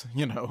success,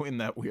 you know, in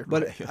that weird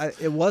but way.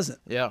 It wasn't.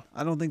 Yeah,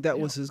 I don't think that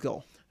was his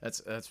goal.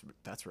 That's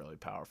really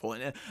powerful,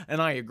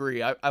 and I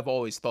agree. I've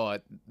always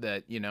thought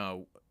that, you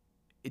know,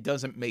 it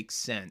doesn't make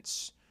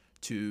sense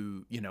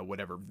to, you know,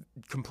 whatever,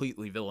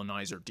 completely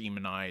villainize or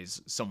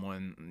demonize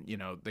someone, you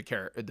know,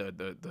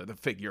 the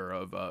figure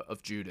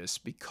of Judas,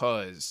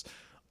 because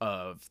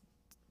of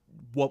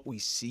what we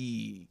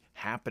see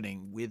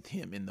happening with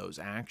him in those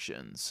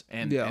actions,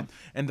 and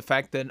the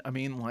fact that, I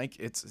mean, like,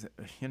 it's,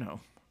 you know,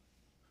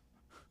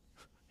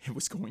 it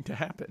was going to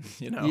happen,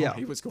 you know,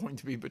 he was going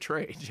to be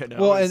betrayed, you know.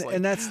 Well,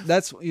 and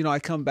that's you know, I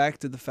come back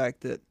to the fact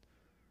that,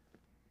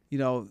 you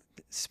know,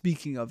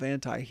 speaking of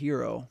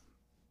anti-hero,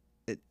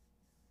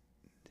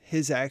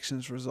 his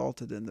actions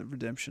resulted in the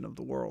redemption of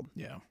the world.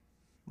 Yeah,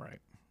 right.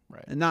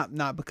 And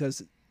not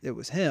because it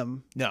was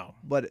him. No,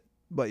 but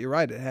you're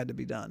right. It had to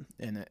be done.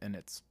 And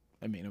it's,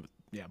 I mean,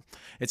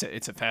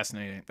 it's a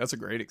fascinating. That's a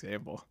great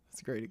example.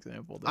 It's a great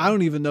example. I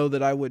don't even know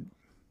that I would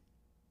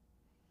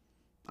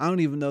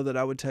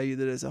tell you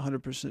that it's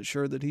 100%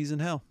 sure that he's in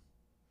hell.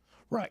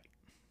 Right.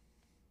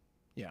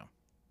 Yeah.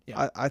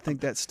 I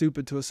think that's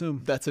stupid to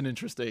assume. That's an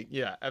interesting.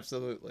 Yeah,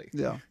 absolutely.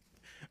 Yeah.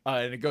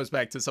 And it goes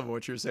back to some of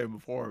what you were saying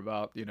before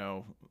about, you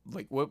know,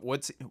 like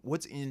what's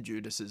in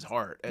Judas's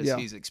heart as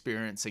he's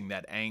experiencing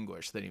that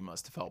anguish that he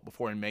must have felt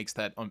before, and makes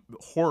that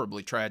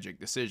horribly tragic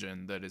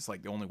decision that is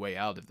like, the only way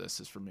out of this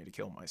is for me to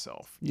kill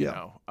myself. You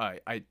know,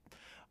 I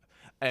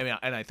mean,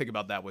 and I think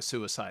about that with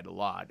suicide a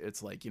lot.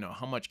 It's like, you know,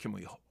 how much can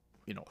we,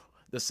 you know,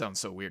 this sounds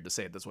so weird to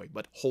say it this way,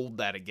 but hold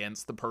that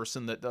against the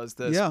person that does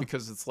this,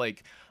 because it's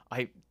like,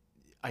 I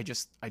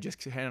just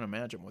can't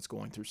imagine what's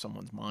going through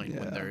someone's mind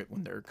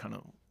when they're kind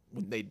of,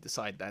 when they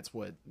decide that's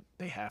what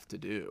they have to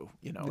do,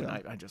 you know. And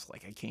I just,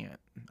 like, I can't,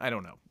 I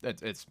don't know.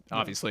 It's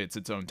obviously it's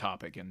its own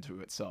topic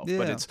into itself,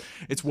 but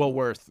it's well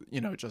worth,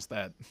 you know, just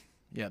that,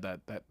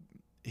 that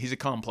he's a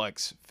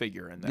complex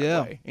figure in that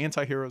way.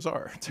 Anti-heroes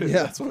are too.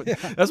 That's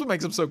what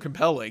makes them so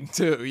compelling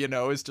too, you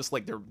know. It's just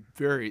like, they're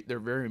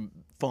very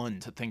fun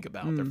to think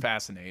about. They're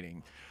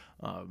fascinating.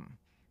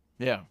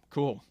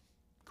 Cool.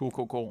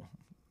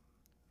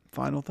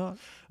 Final thought.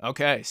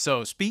 Okay,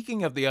 so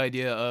speaking of the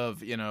idea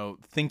of, you know,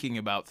 thinking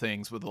about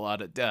things with a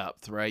lot of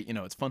depth, right? You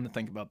know, it's fun to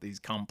think about these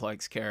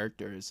complex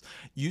characters.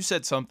 You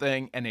said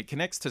something, and it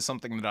connects to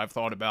something that I've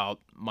thought about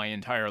my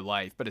entire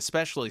life, but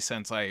especially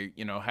since I,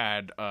 you know,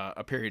 had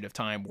a period of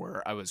time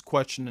where I was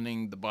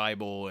questioning the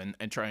Bible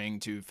and trying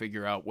to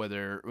figure out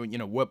whether, you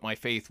know, what my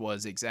faith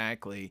was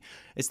exactly.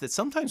 It's that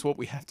sometimes what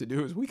we have to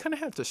do is we kind of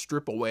have to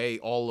strip away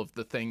all of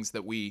the things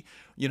that we,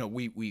 you know,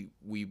 we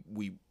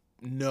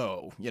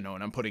know, you know,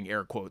 and I'm putting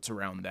air quotes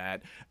around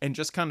that, and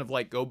just kind of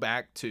like go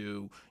back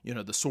to, you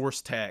know, the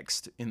source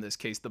text, in this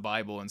case the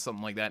Bible, and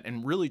something like that,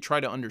 and really try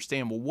to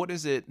understand, well, what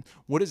does it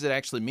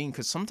actually mean?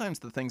 Because sometimes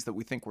the things that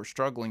we think we're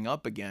struggling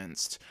up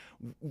against,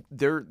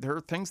 there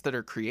are things that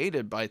are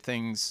created by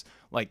things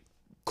like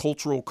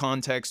cultural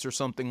context or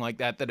something like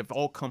that have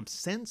all come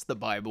since the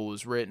Bible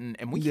was written,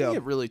 and we can Yeah.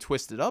 get really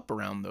twisted up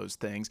around those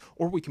things,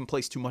 or we can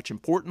place too much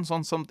importance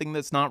on something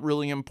that's not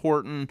really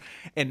important.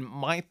 And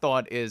my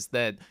thought is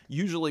that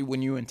usually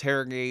when you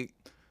interrogate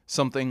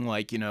something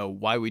like,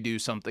 why we do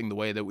something the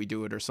way that we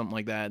do it or something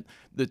like that,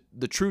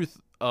 the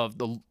truth of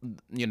the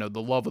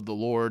love of the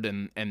Lord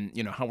and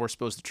how we're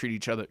supposed to treat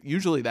each other,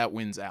 usually that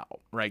wins out,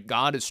 right?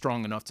 God is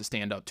strong enough to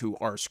stand up to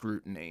our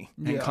scrutiny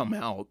and come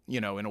out,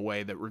 in a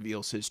way that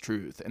reveals his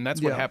truth. And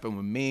that's what happened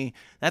with me.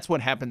 That's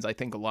what happens, I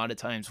think, a lot of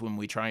times when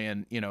we try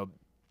and,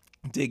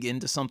 dig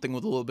into something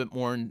with a little bit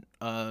more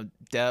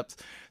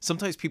depth.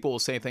 Sometimes people will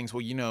say things,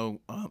 well,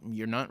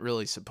 you're not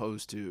really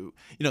supposed to,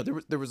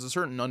 there was a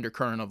certain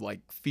undercurrent of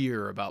like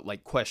fear about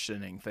like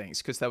questioning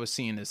things, because that was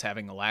seen as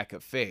having a lack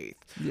of faith.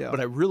 Yeah.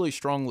 But I really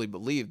strongly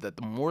believe that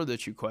the more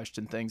that you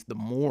question things, the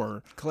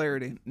more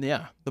clarity.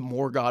 Yeah, the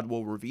more God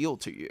will reveal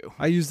to you.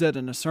 I used that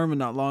in a sermon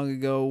not long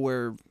ago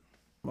where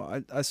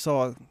I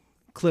saw a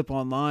clip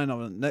online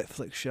on a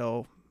Netflix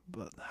show,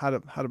 but how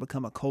to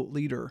become a cult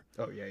leader.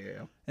 Oh,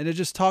 yeah. And it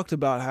just talked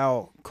about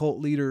how cult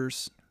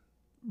leaders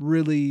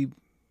really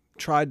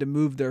tried to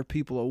move their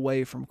people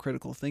away from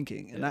critical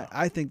thinking. And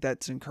I think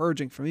that's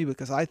encouraging for me,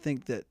 because I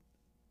think that,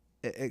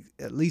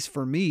 at least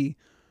for me,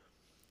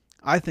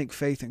 I think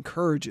faith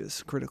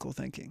encourages critical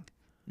thinking.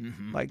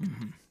 Mm-hmm. Like,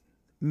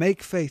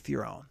 make faith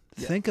your own.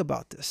 Yeah. Think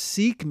about this.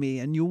 Seek me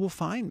and you will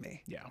find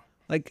me. Yeah.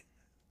 Like,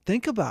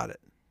 think about it.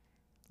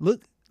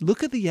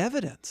 Look at the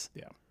evidence.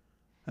 Yeah.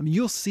 I mean,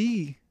 you'll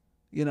see,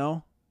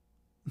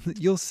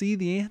 you'll see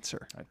the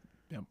answer.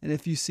 And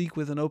if you seek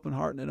with an open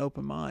heart and an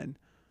open mind,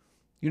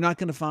 you're not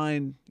going to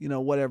find,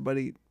 what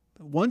everybody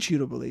wants you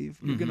to believe.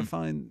 You're going to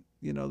find,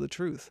 the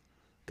truth,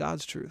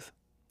 God's truth.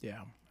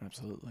 Yeah,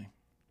 absolutely.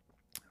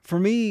 For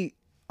me,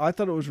 I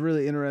thought it was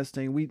really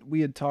interesting.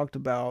 We had talked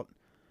about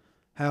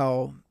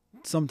how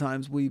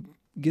sometimes we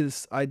get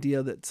this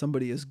idea that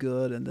somebody is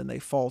good and then they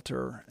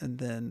falter, and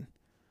then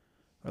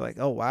we're like,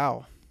 oh,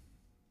 wow.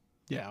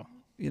 Yeah.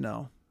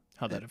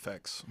 How that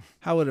affects.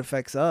 How it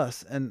affects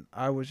us. And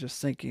I was just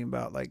thinking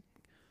about, like,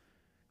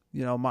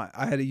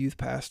 I had a youth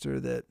pastor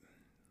that,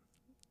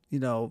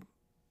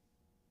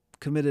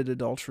 committed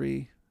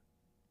adultery,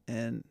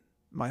 and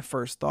my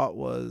first thought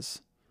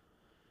was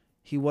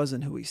he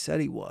wasn't who he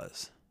said he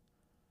was.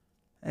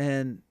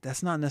 And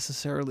that's not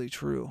necessarily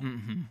true.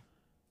 Mm-hmm.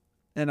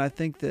 And I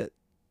think that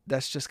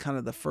that's just kind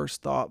of the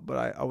first thought.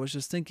 But I was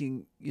just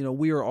thinking,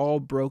 we are all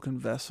broken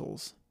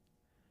vessels,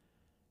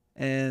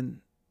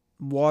 and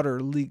water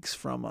leaks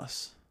from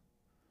us.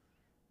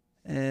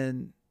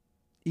 And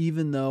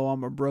even though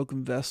I'm a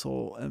broken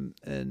vessel,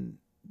 and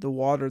the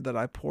water that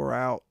I pour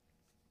out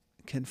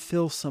can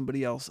fill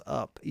somebody else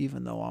up,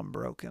 even though I'm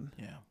broken.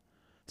 Yeah.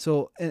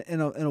 So in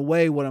a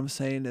way, what I'm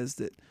saying is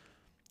that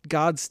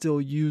God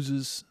still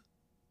uses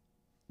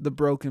the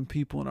broken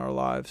people in our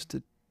lives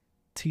to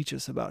teach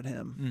us about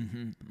him.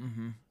 Mm-hmm.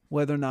 Mm-hmm.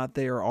 Whether or not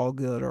they are all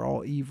good or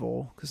all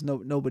evil, because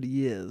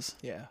nobody is.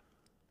 Yeah.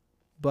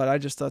 But I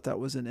just thought that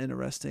was an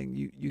interesting.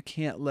 You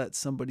can't let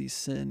somebody's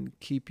sin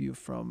keep you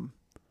from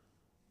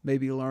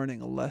maybe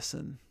learning a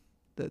lesson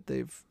that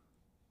they've,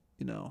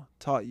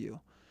 taught you.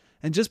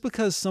 And just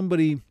because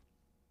somebody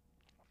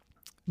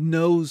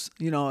knows,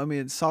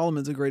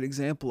 Solomon's a great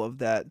example of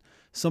that.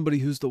 Somebody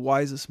who's the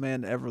wisest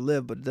man to ever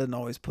live, but doesn't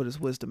always put his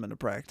wisdom into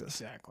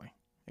practice. Exactly.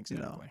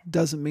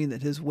 Doesn't mean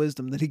that his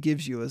wisdom that he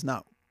gives you is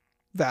not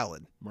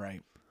valid.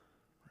 Right.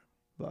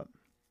 But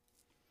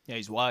yeah,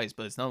 he's wise,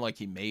 but it's not like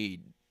he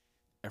made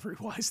every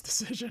wise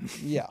decision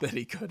that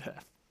he could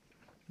have.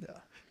 Yeah.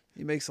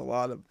 He makes a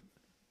lot of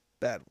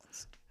bad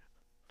ones,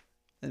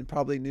 and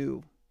probably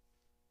knew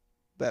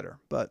better,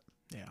 but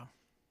yeah,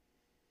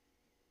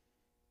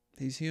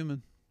 he's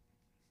human,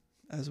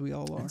 as we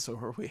all are. And so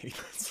are we.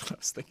 That's what I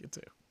was thinking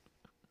too.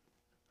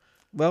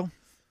 Well,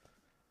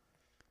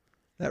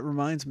 that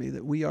reminds me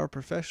that we are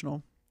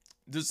professional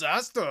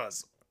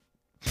disasters.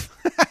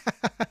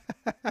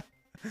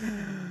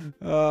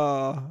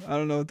 Oh, I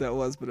don't know what that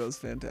was, but it was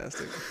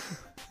fantastic.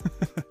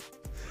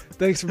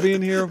 Thanks for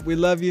being here. We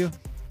love you.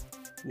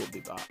 We'll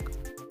be back.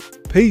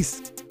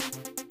 Peace.